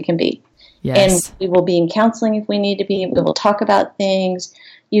family as we can be. Yes. And we will be in counseling if we need to be. We will talk about things.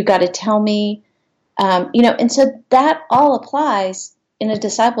 You've got to tell me, and so that all applies in a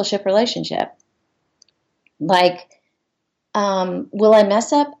discipleship relationship. Like, will I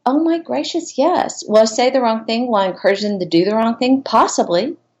mess up? Oh my gracious, yes. Will I say the wrong thing? Will I encourage them to do the wrong thing?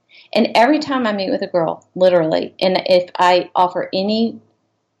 Possibly. And every time I meet with a girl, literally, and if I offer any,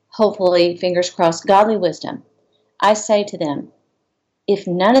 hopefully, fingers crossed, godly wisdom, I say to them, if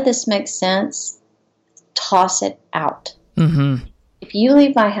none of this makes sense, toss it out. Mm-hmm. If you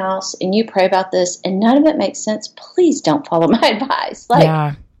leave my house and you pray about this and none of it makes sense, please don't follow my advice.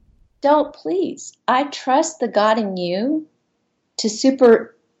 Don't, please. I trust the God in you to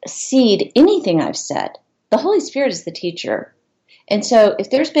supersede anything I've said. The Holy Spirit is the teacher. And so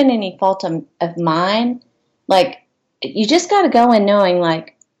if there's been any fault of mine, like, you just got to go in knowing,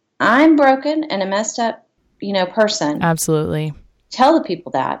 like, I'm broken and a messed up, person. Absolutely. Tell the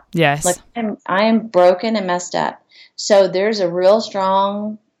people that. Yes. Like, I am broken and messed up. So there's a real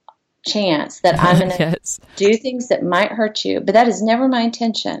strong chance that I'm going to do things that might hurt you. But that is never my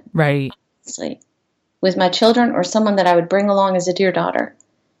intention. Right. Honestly, with my children or someone that I would bring along as a dear daughter.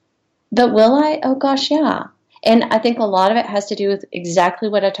 But will I? Oh, gosh, yeah. And I think a lot of it has to do with exactly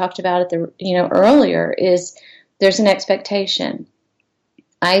what I talked about at the earlier is there's an expectation.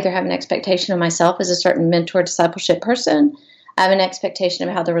 I either have an expectation of myself as a certain mentor discipleship person. I have an expectation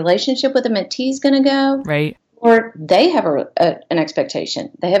of how the relationship with the mentee is going to go. Right. Or they have an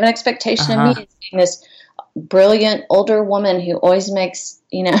expectation. They have an expectation of me as being this brilliant older woman who always makes,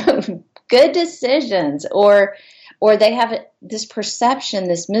 good decisions. Or they have this perception,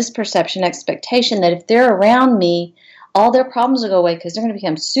 this misperception expectation that if they're around me, all their problems will go away because they're going to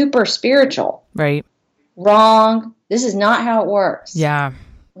become super spiritual. Right. Wrong. This is not how it works. Yeah.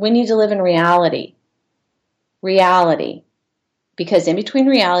 We need to live in reality. Reality. Because in between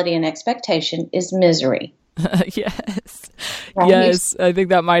reality and expectation is misery. Yes. Right? Yes. I think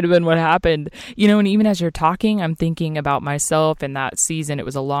that might have been what happened. And even as you're talking, I'm thinking about myself in that season. It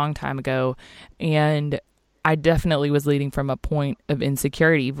was a long time ago. And I definitely was leading from a point of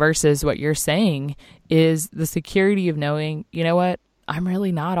insecurity versus what you're saying is the security of knowing, you know what? I'm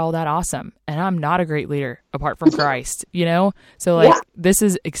really not all that awesome and I'm not a great leader apart from Christ, So this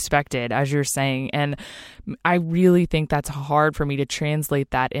is expected as you're saying. And I really think that's hard for me to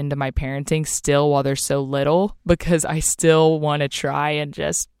translate that into my parenting still while they're so little, because I still want to try and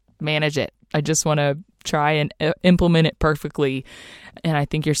just manage it. I just want to try and implement it perfectly. And I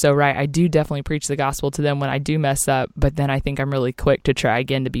think you're so right. I do definitely preach the gospel to them when I do mess up, but then I think I'm really quick to try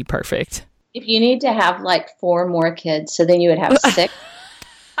again to be perfect. If you need to have like 4 more kids, so then you would have 6.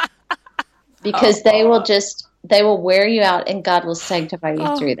 Because they will wear you out and God will sanctify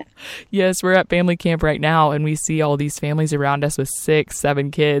you through that. Yes, we're at family camp right now and we see all these families around us with 6, 7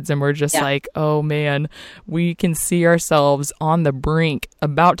 kids and we're just like, oh man, we can see ourselves on the brink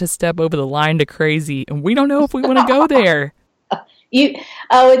about to step over the line to crazy and we don't know if we want to go there.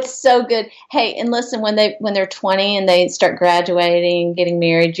 It's so good. Hey, and listen, when they're 20 and they start graduating, getting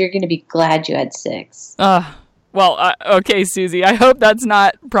married, you're going to be glad you had 6. Well, okay, Susie, I hope that's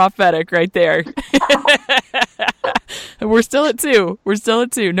not prophetic right there. We're still at 2.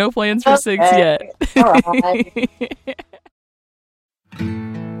 No plans for 6 yet. All right.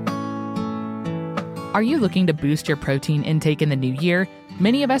 Are you looking to boost your protein intake in the new year?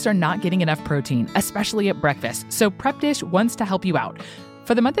 Many of us are not getting enough protein, especially at breakfast, so Prep Dish wants to help you out.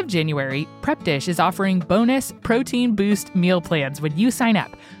 For the month of January, Prep Dish is offering bonus protein boost meal plans when you sign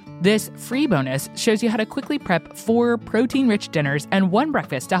up. This free bonus shows you how to quickly prep 4 protein-rich dinners and 1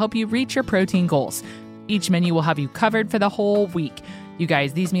 breakfast to help you reach your protein goals. Each menu will have you covered for the whole week. You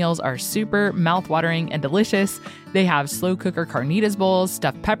guys, these meals are super mouth-watering and delicious. They have slow cooker carnitas bowls,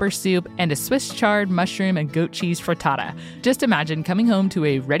 stuffed pepper soup, and a Swiss chard mushroom and goat cheese frittata. Just imagine coming home to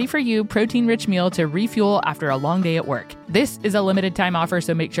a ready-for-you protein-rich meal to refuel after a long day at work. This is a limited time offer,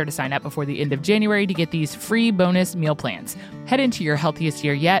 so make sure to sign up before the end of January to get these free bonus meal plans. Head into your healthiest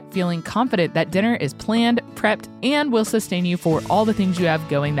year yet, feeling confident that dinner is planned, prepped, and will sustain you for all the things you have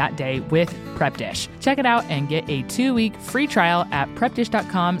going that day with Prep Dish. Check it out and get a 2-week free trial at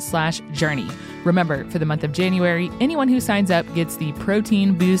prepdish.com/journey. Remember, for the month of January, anyone who signs up gets the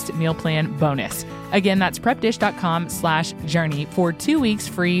Protein Boost Meal Plan bonus. Again, that's prepdish.com/journey for 2 weeks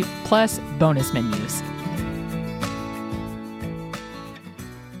free plus bonus menus.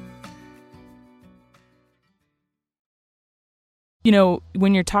 You know,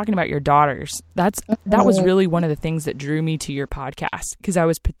 when you're talking about your daughters, that was really one of the things that drew me to your podcast, because I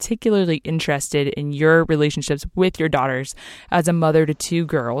was particularly interested in your relationships with your daughters as a mother to 2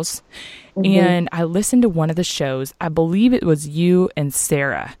 girls. Mm-hmm. And I listened to one of the shows. I believe it was you and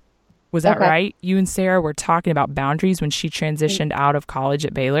Sarah. Was that right? You and Sarah were talking about boundaries when she transitioned out of college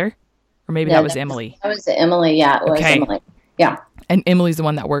at Baylor? Or maybe that was Emily. That was Emily, yeah. It was Emily. Yeah. And Emily's the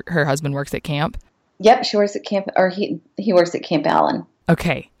one that her husband works at camp? Yep, she works at camp, or he works at Camp Allen.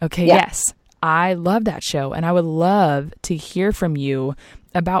 Okay, yeah. Yes. I love that show, and I would love to hear from you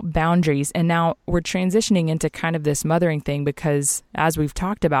about boundaries. And now we're transitioning into kind of this mothering thing, because as we've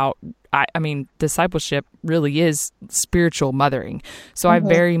talked about, I mean, discipleship really is spiritual mothering. So I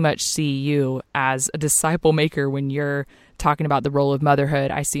very much see you as a disciple maker when you're talking about the role of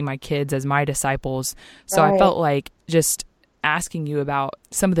motherhood. I see my kids as my disciples. So I felt like just asking you about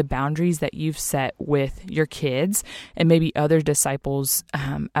some of the boundaries that you've set with your kids and maybe other disciples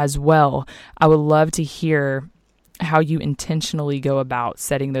as well. I would love to hear how you intentionally go about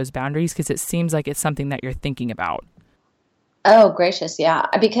setting those boundaries, because it seems like it's something that you're thinking about. Oh, gracious. Yeah.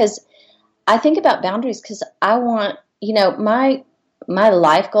 Because I think about boundaries because I want, my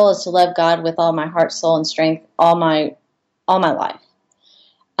life goal is to love God with all my heart, soul, and strength all my life.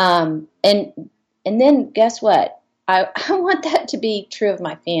 And then guess what? I want that to be true of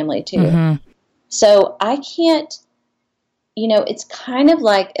my family too. Mm-hmm. So I can't, it's kind of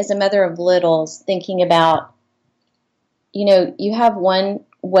like as a mother of littles thinking about, you have one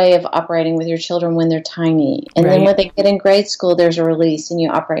way of operating with your children when they're tiny. And then when they get in grade school, there's a release and you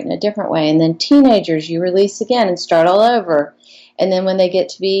operate in a different way. And then teenagers, you release again and start all over. And then when they get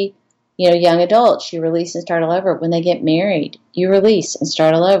to be, young adults, you release and start all over. When they get married, you release and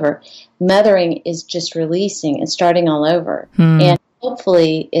start all over. Mothering is just releasing and starting all over. And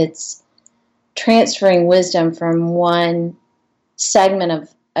hopefully it's transferring wisdom from one segment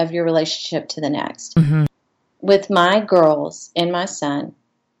of your relationship to the next. Mm-hmm. With my girls and my son,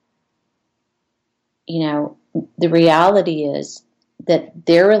 the reality is that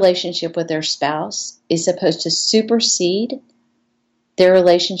their relationship with their spouse is supposed to supersede their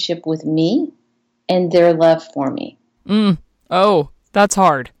relationship with me and their love for me. Oh, that's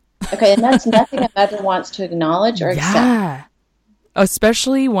hard. Okay, and that's nothing a mother wants to acknowledge or accept. Yeah.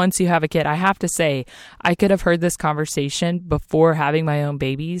 Especially once you have a kid. I have to say, I could have heard this conversation before having my own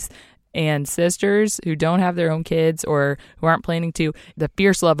babies, and sisters who don't have their own kids or who aren't planning to, the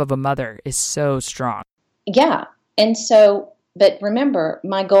fierce love of a mother is so strong. Yeah. And so, but remember,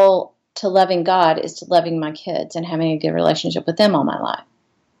 my goal to loving God is to loving my kids and having a good relationship with them all my life.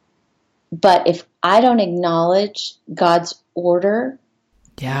 But if I don't acknowledge God's order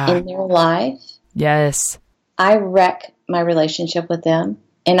in their life, I wreck my relationship with them,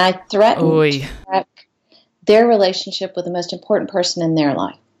 and I threaten to wreck their relationship with the most important person in their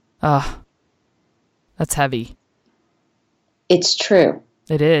life. That's heavy. It's true.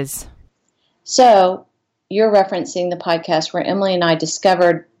 It is. So you're referencing the podcast where Emily and I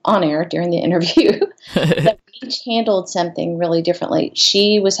discovered on air during the interview that we each handled something really differently.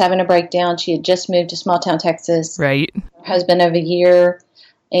 She was having a breakdown. She had just moved to small town Texas. Right. Her husband of a year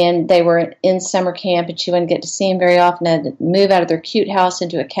and they were in summer camp, and she wouldn't get to see him very often. Had to move out of their cute house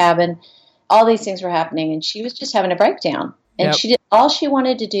into a cabin. All these things were happening, and she was just having a breakdown. And all she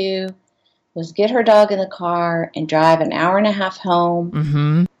wanted to do was get her dog in the car and drive an hour and a half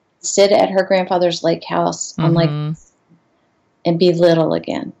home, sit at her grandfather's lake house on Lake, and be little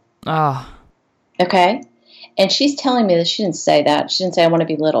again. Oh. Okay? And she's telling me that she didn't say that. She didn't say, I want to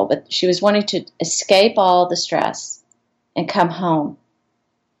be little, but she was wanting to escape all the stress and come home.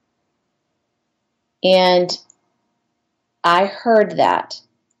 And I heard that.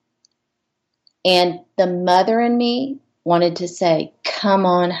 And the mother in me wanted to say, come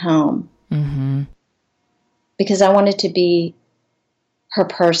on home. Because I wanted to be her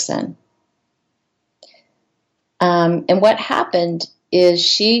person. And what happened is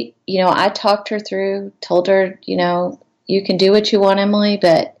she, I talked her through, told her, you can do what you want, Emily,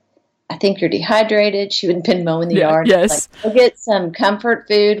 but I think you're dehydrated. She had been mowing the yard. Yes. Like, go get some comfort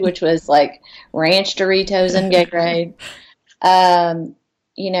food, which was like ranch Doritos and Gatorade.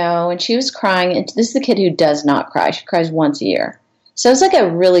 And she was crying. And this is the kid who does not cry. She cries once a year. So it was like a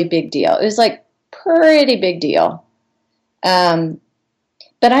really big deal. It was like pretty big deal. But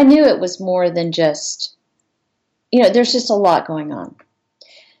I knew it was more than just, there's just a lot going on.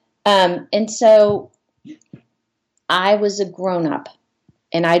 And so I was a grown-up,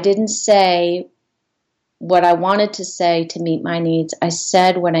 and I didn't say what I wanted to say to meet my needs. I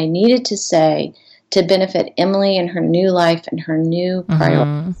said what I needed to say to benefit Emily and her new life and her new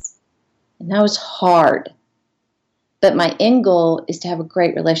priorities. And that was hard. But my end goal is to have a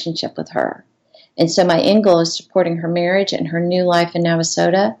great relationship with her. And so my end goal is supporting her marriage and her new life in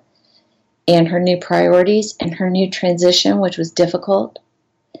Navasota and her new priorities and her new transition, which was difficult.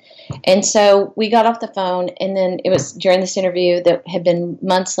 And so we got off the phone, and then it was during this interview that had been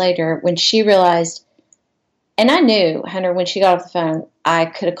months later when she realized, and I knew, Hunter, when she got off the phone, I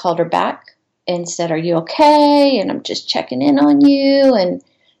could have called her back and said, are you okay? And I'm just checking in on you. And,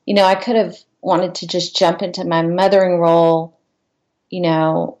 I could have wanted to just jump into my mothering role,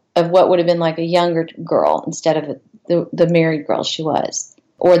 of what would have been like a younger girl instead of the married girl she was,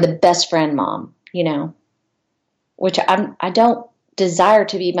 or the best friend mom, which I don't desire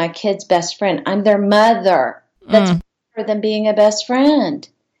to be my kid's best friend. I'm their mother. That's better than being a best friend.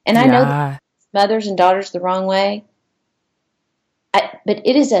 And I know that mothers and daughters the wrong way. But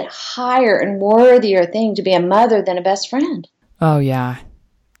it is a higher and worthier thing to be a mother than a best friend. Oh, yeah.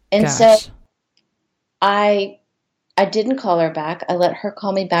 And so I didn't call her back. I let her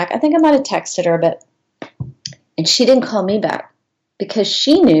call me back. I think I might have texted her, and she didn't call me back because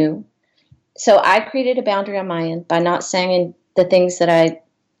she knew. So I created a boundary on my end by not saying the things that I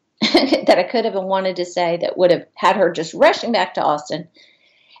could have and wanted to say that would have had her just rushing back to Austin.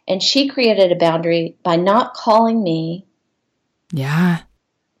 And she created a boundary by not calling me. Yeah.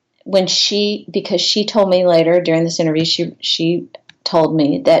 Because she told me later during this interview, she told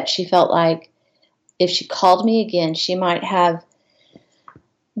me that she felt like if she called me again, she might have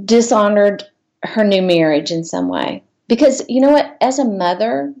dishonored her new marriage in some way. Because you know what? As a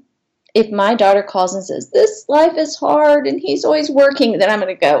mother, if my daughter calls and says, this life is hard and he's always working, then I'm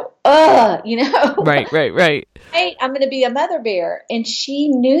going to go, Right. Hey, I'm going to be a mother bear. And she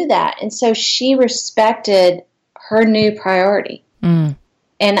knew that. And so she respected her new priority. And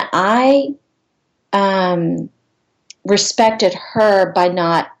I respected her by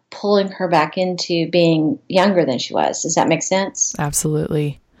not pulling her back into being younger than she was. Does that make sense?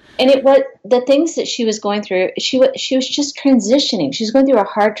 Absolutely. And it was the things that she was going through. She was just transitioning. She was going through a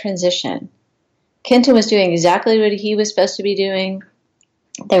hard transition. Kenton was doing exactly what he was supposed to be doing.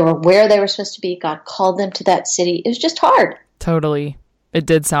 They were where they were supposed to be. God called them to that city. It was just hard. Totally. It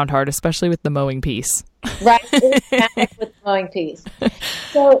did sound hard, especially with the mowing piece. Right. It's with the mowing piece.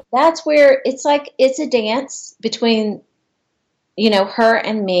 So that's where it's like it's a dance between, her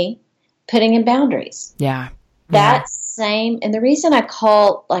and me putting in boundaries. Yeah. That same, and the reason I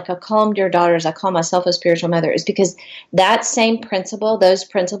call them dear daughters, I call myself a spiritual mother, is because that same principle, those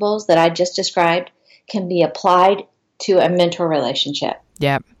principles that I just described, can be applied to a mentor relationship.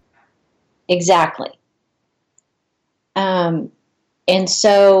 Yep. Exactly. And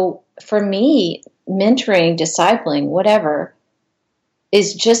so for me, mentoring, discipling, whatever,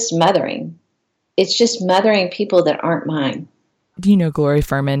 is just mothering. It's just mothering people that aren't mine. Do you know Glory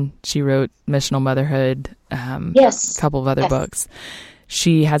Furman? She wrote Missional Motherhood, yes, a couple of other books.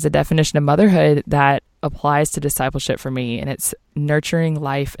 She has a definition of motherhood that applies to discipleship for me, and it's nurturing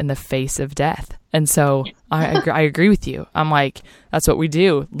life in the face of death. And so I agree with you. I'm like, that's what we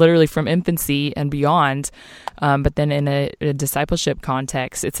do, literally from infancy and beyond. But then in a discipleship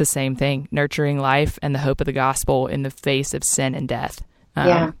context, it's the same thing, nurturing life and the hope of the gospel in the face of sin and death.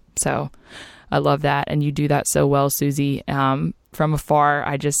 Yeah. So I love that. And you do that so well, Susie. From afar,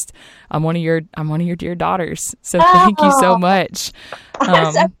 I'm one of your dear daughters. So thank you so much.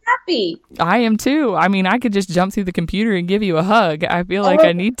 I'm so happy. I am too. I mean, I could just jump through the computer and give you a hug. I feel like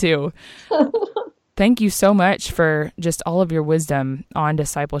I need to. Thank you so much for just all of your wisdom on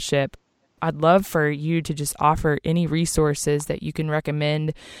discipleship. I'd love for you to just offer any resources that you can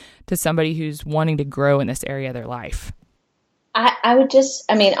recommend to somebody who's wanting to grow in this area of their life. I would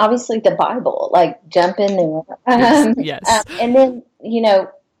obviously the Bible, like jump in there. Yes. And then,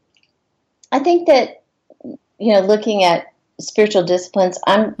 I think that, looking at spiritual disciplines,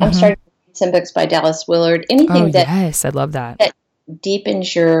 I'm starting to read some books by Dallas Willard. Anything yes, I love that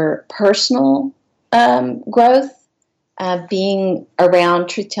deepens your personal growth. Being around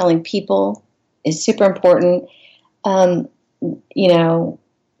truth-telling people is super important.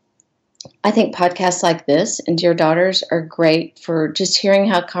 I think podcasts like this and Dear Daughters are great for just hearing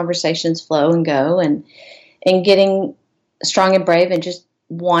how conversations flow and go and getting strong and brave and just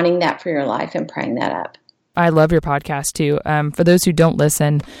wanting that for your life and praying that up. I love your podcast too. For those who don't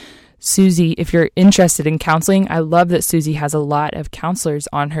listen, Susie, if you're interested in counseling, I love that Susie has a lot of counselors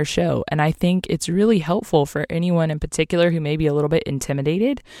on her show. And I think it's really helpful for anyone in particular who may be a little bit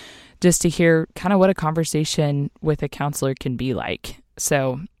intimidated just to hear kind of what a conversation with a counselor can be like.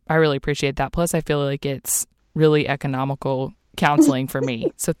 So I really appreciate that. Plus, I feel like it's really economical counseling for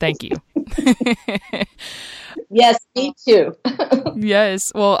me. So thank you. Yes, me too.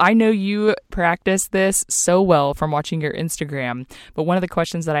 Yes. Well, I know you practice this so well from watching your Instagram, but one of the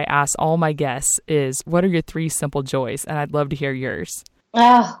questions that I ask all my guests is, what are your 3 simple joys? And I'd love to hear yours.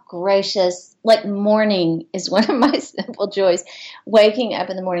 Oh, gracious. Like morning is one of my simple joys. Waking up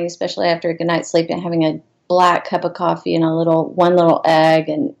in the morning, especially after a good night's sleep and having a black cup of coffee and one little egg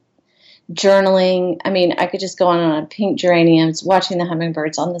and journaling. I mean, I could just go on pink geraniums, watching the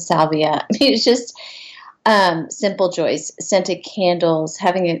hummingbirds on the salvia. I mean, it's just simple joys, scented candles,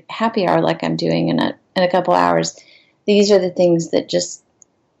 having a happy hour like I'm doing in a couple hours. These are the things that just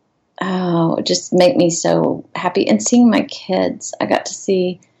make me so happy. And seeing my kids, I got to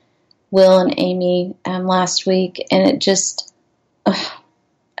see Will and Amy last week, and it just,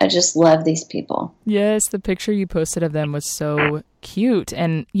 I just love these people. Yes, the picture you posted of them was so cute.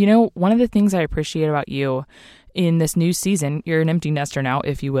 And, one of the things I appreciate about you in this new season, you're an empty nester now,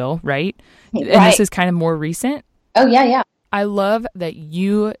 if you will, right? Right. And this is kind of more recent. Oh, yeah. I love that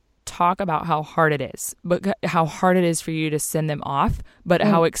you talk about how hard it is, but how hard it is for you to send them off, but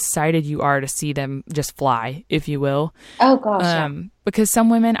how excited you are to see them just fly, if you will. Oh, gosh. Yeah. Because some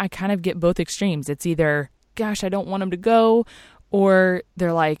women, I kind of get both extremes. It's either, gosh, I don't want them to go, or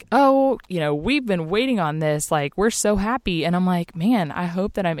they're like, oh, we've been waiting on this. Like, we're so happy. And I'm like, man, I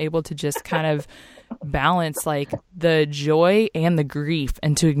hope that I'm able to just kind of balance like the joy and the grief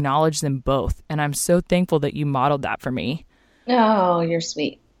and to acknowledge them both. And I'm so thankful that you modeled that for me. Oh, you're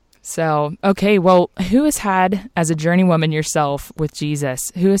sweet. So, okay, well, who has had, as a journey woman yourself with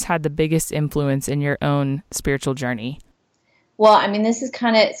Jesus, who has had the biggest influence in your own spiritual journey? Well, I mean, this is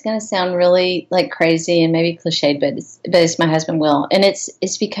it's going to sound really like crazy and maybe cliched, but it's my husband, Will. And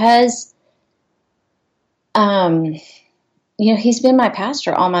it's because, he's been my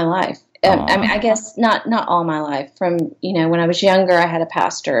pastor all my life. I mean, I guess not all my life. From, when I was younger, I had a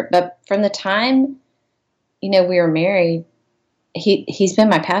pastor, but from the time, we were married, he's been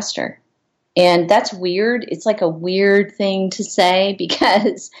my pastor. And that's weird. It's like a weird thing to say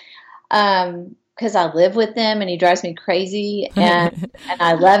because I live with him and he drives me crazy and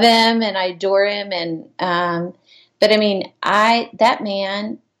I love him and I adore him. And, but I mean, that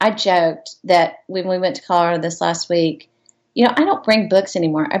man, I joked that when we went to Colorado this last week, I don't bring books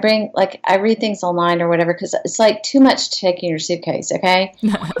anymore. I read things online or whatever, cause it's like too much to take in your suitcase. Okay.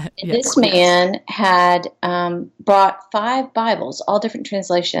 Yes, this man had, brought 5 Bibles, all different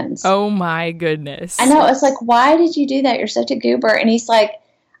translations. Oh my goodness. I know. It's like, why did you do that? You're such a goober. And he's like,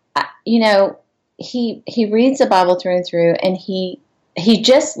 he reads the Bible through and through, and he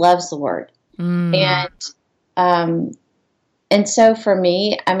just loves the Word. And so for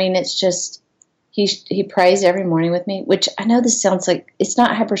me, I mean, it's just he prays every morning with me, which I know this sounds like it's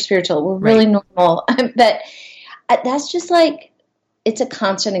not hyper spiritual. We're really normal, but that's just like it's a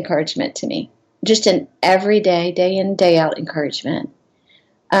constant encouragement to me, just an everyday, day in, day out encouragement.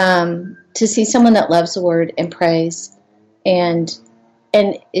 To see someone that loves the Word and prays and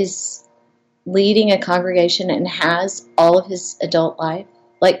is leading a congregation and has all of his adult life,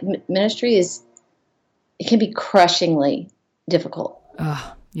 like ministry it can be crushingly difficult.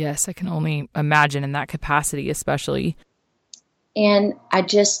 Yes, I can only imagine in that capacity, especially. And I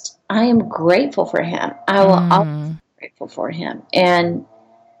am grateful for him. I'll grateful for him. And,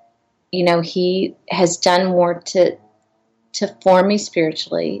 you know, he has done more to form me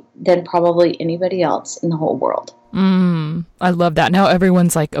spiritually than probably anybody else in the whole world. I love that. Now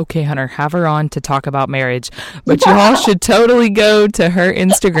everyone's like, okay, Hunter, have her on to talk about marriage. But you all should totally go to her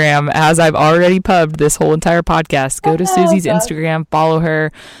Instagram, as I've already pubbed this whole entire podcast. Go to Susie's Instagram, follow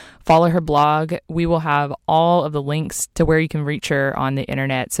her blog. We will have all of the links to where you can reach her on the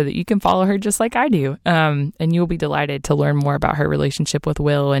internet so that you can follow her just like I do. And you'll be delighted to learn more about her relationship with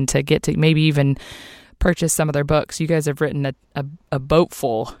Will and to get to maybe even purchase some of their books. You guys have written a boat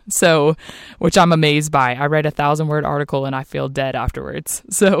full, so, which I'm amazed by. I read a 1,000-word article and I feel dead afterwards.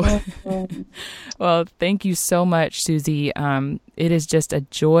 So, well, thank you so much, Susie. It is just a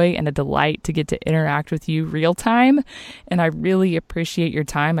joy and a delight to get to interact with you real time. And I really appreciate your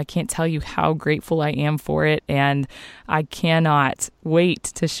time. I can't tell you how grateful I am for it. And I cannot wait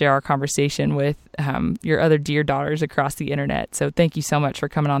to share our conversation with your other dear daughters across the internet. So thank you so much for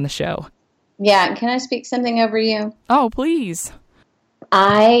coming on the show. Yeah. Can I speak something over you? Oh, please.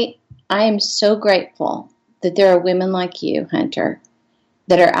 I am so grateful that there are women like you, Hunter,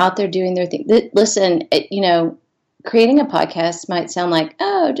 that are out there doing their thing. Listen, you know, creating a podcast might sound like,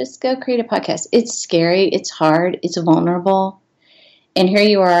 oh, just go create a podcast. It's scary. It's hard. It's vulnerable. And here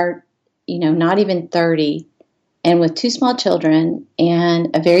you are, you know, not even 30 and with 2 small children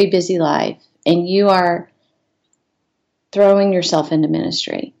and a very busy life. And you are throwing yourself into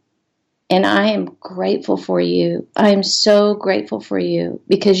ministry. And I am grateful for you. I am so grateful for you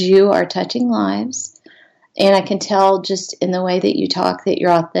because you are touching lives. And I can tell just in the way that you talk that you're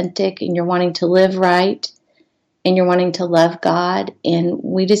authentic and you're wanting to live right and you're wanting to love God. And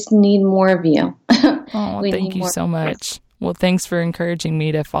we just need more of you. Oh, thank you so much. Well, thanks for encouraging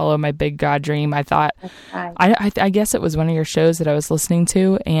me to follow my big God dream. I thought, I guess it was one of your shows that I was listening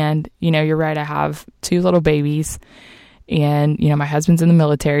to. And, you know, you're right. I have 2 little babies. And, you know, my husband's in the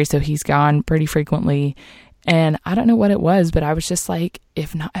military, so he's gone pretty frequently. And I don't know what it was, but I was just like,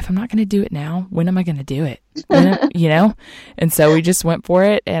 if I'm not going to do it now, when am I going to do it? You know? And so we just went for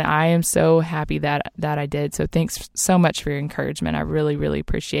it. And I am so happy that I did. So thanks so much for your encouragement. I really, really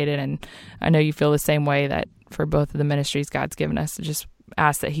appreciate it. And I know you feel the same way, that for both of the ministries God's given us, to just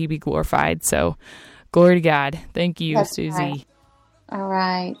ask that he be glorified. So glory to God. Thank you, That's Susie. Right. All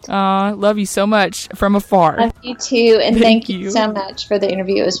right. Love you so much from afar. Love you too. And thank you so much for the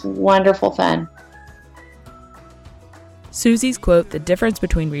interview. It was wonderful fun. Susie's quote, "The difference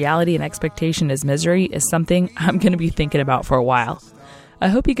between reality and expectation is misery," is something I'm going to be thinking about for a while. I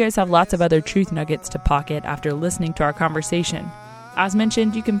hope you guys have lots of other truth nuggets to pocket after listening to our conversation. As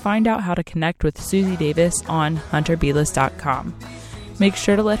mentioned, you can find out how to connect with Susie Davis on hunterbelis.com. Make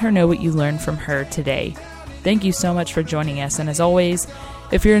sure to let her know what you learned from her today. Thank you so much for joining us, and as always,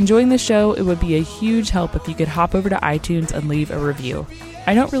 if you're enjoying the show, it would be a huge help if you could hop over to iTunes and leave a review.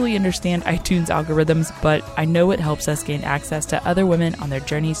 I don't really understand iTunes algorithms, but I know it helps us gain access to other women on their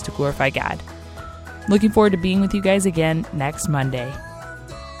journeys to glorify God. Looking forward to being with you guys again next Monday.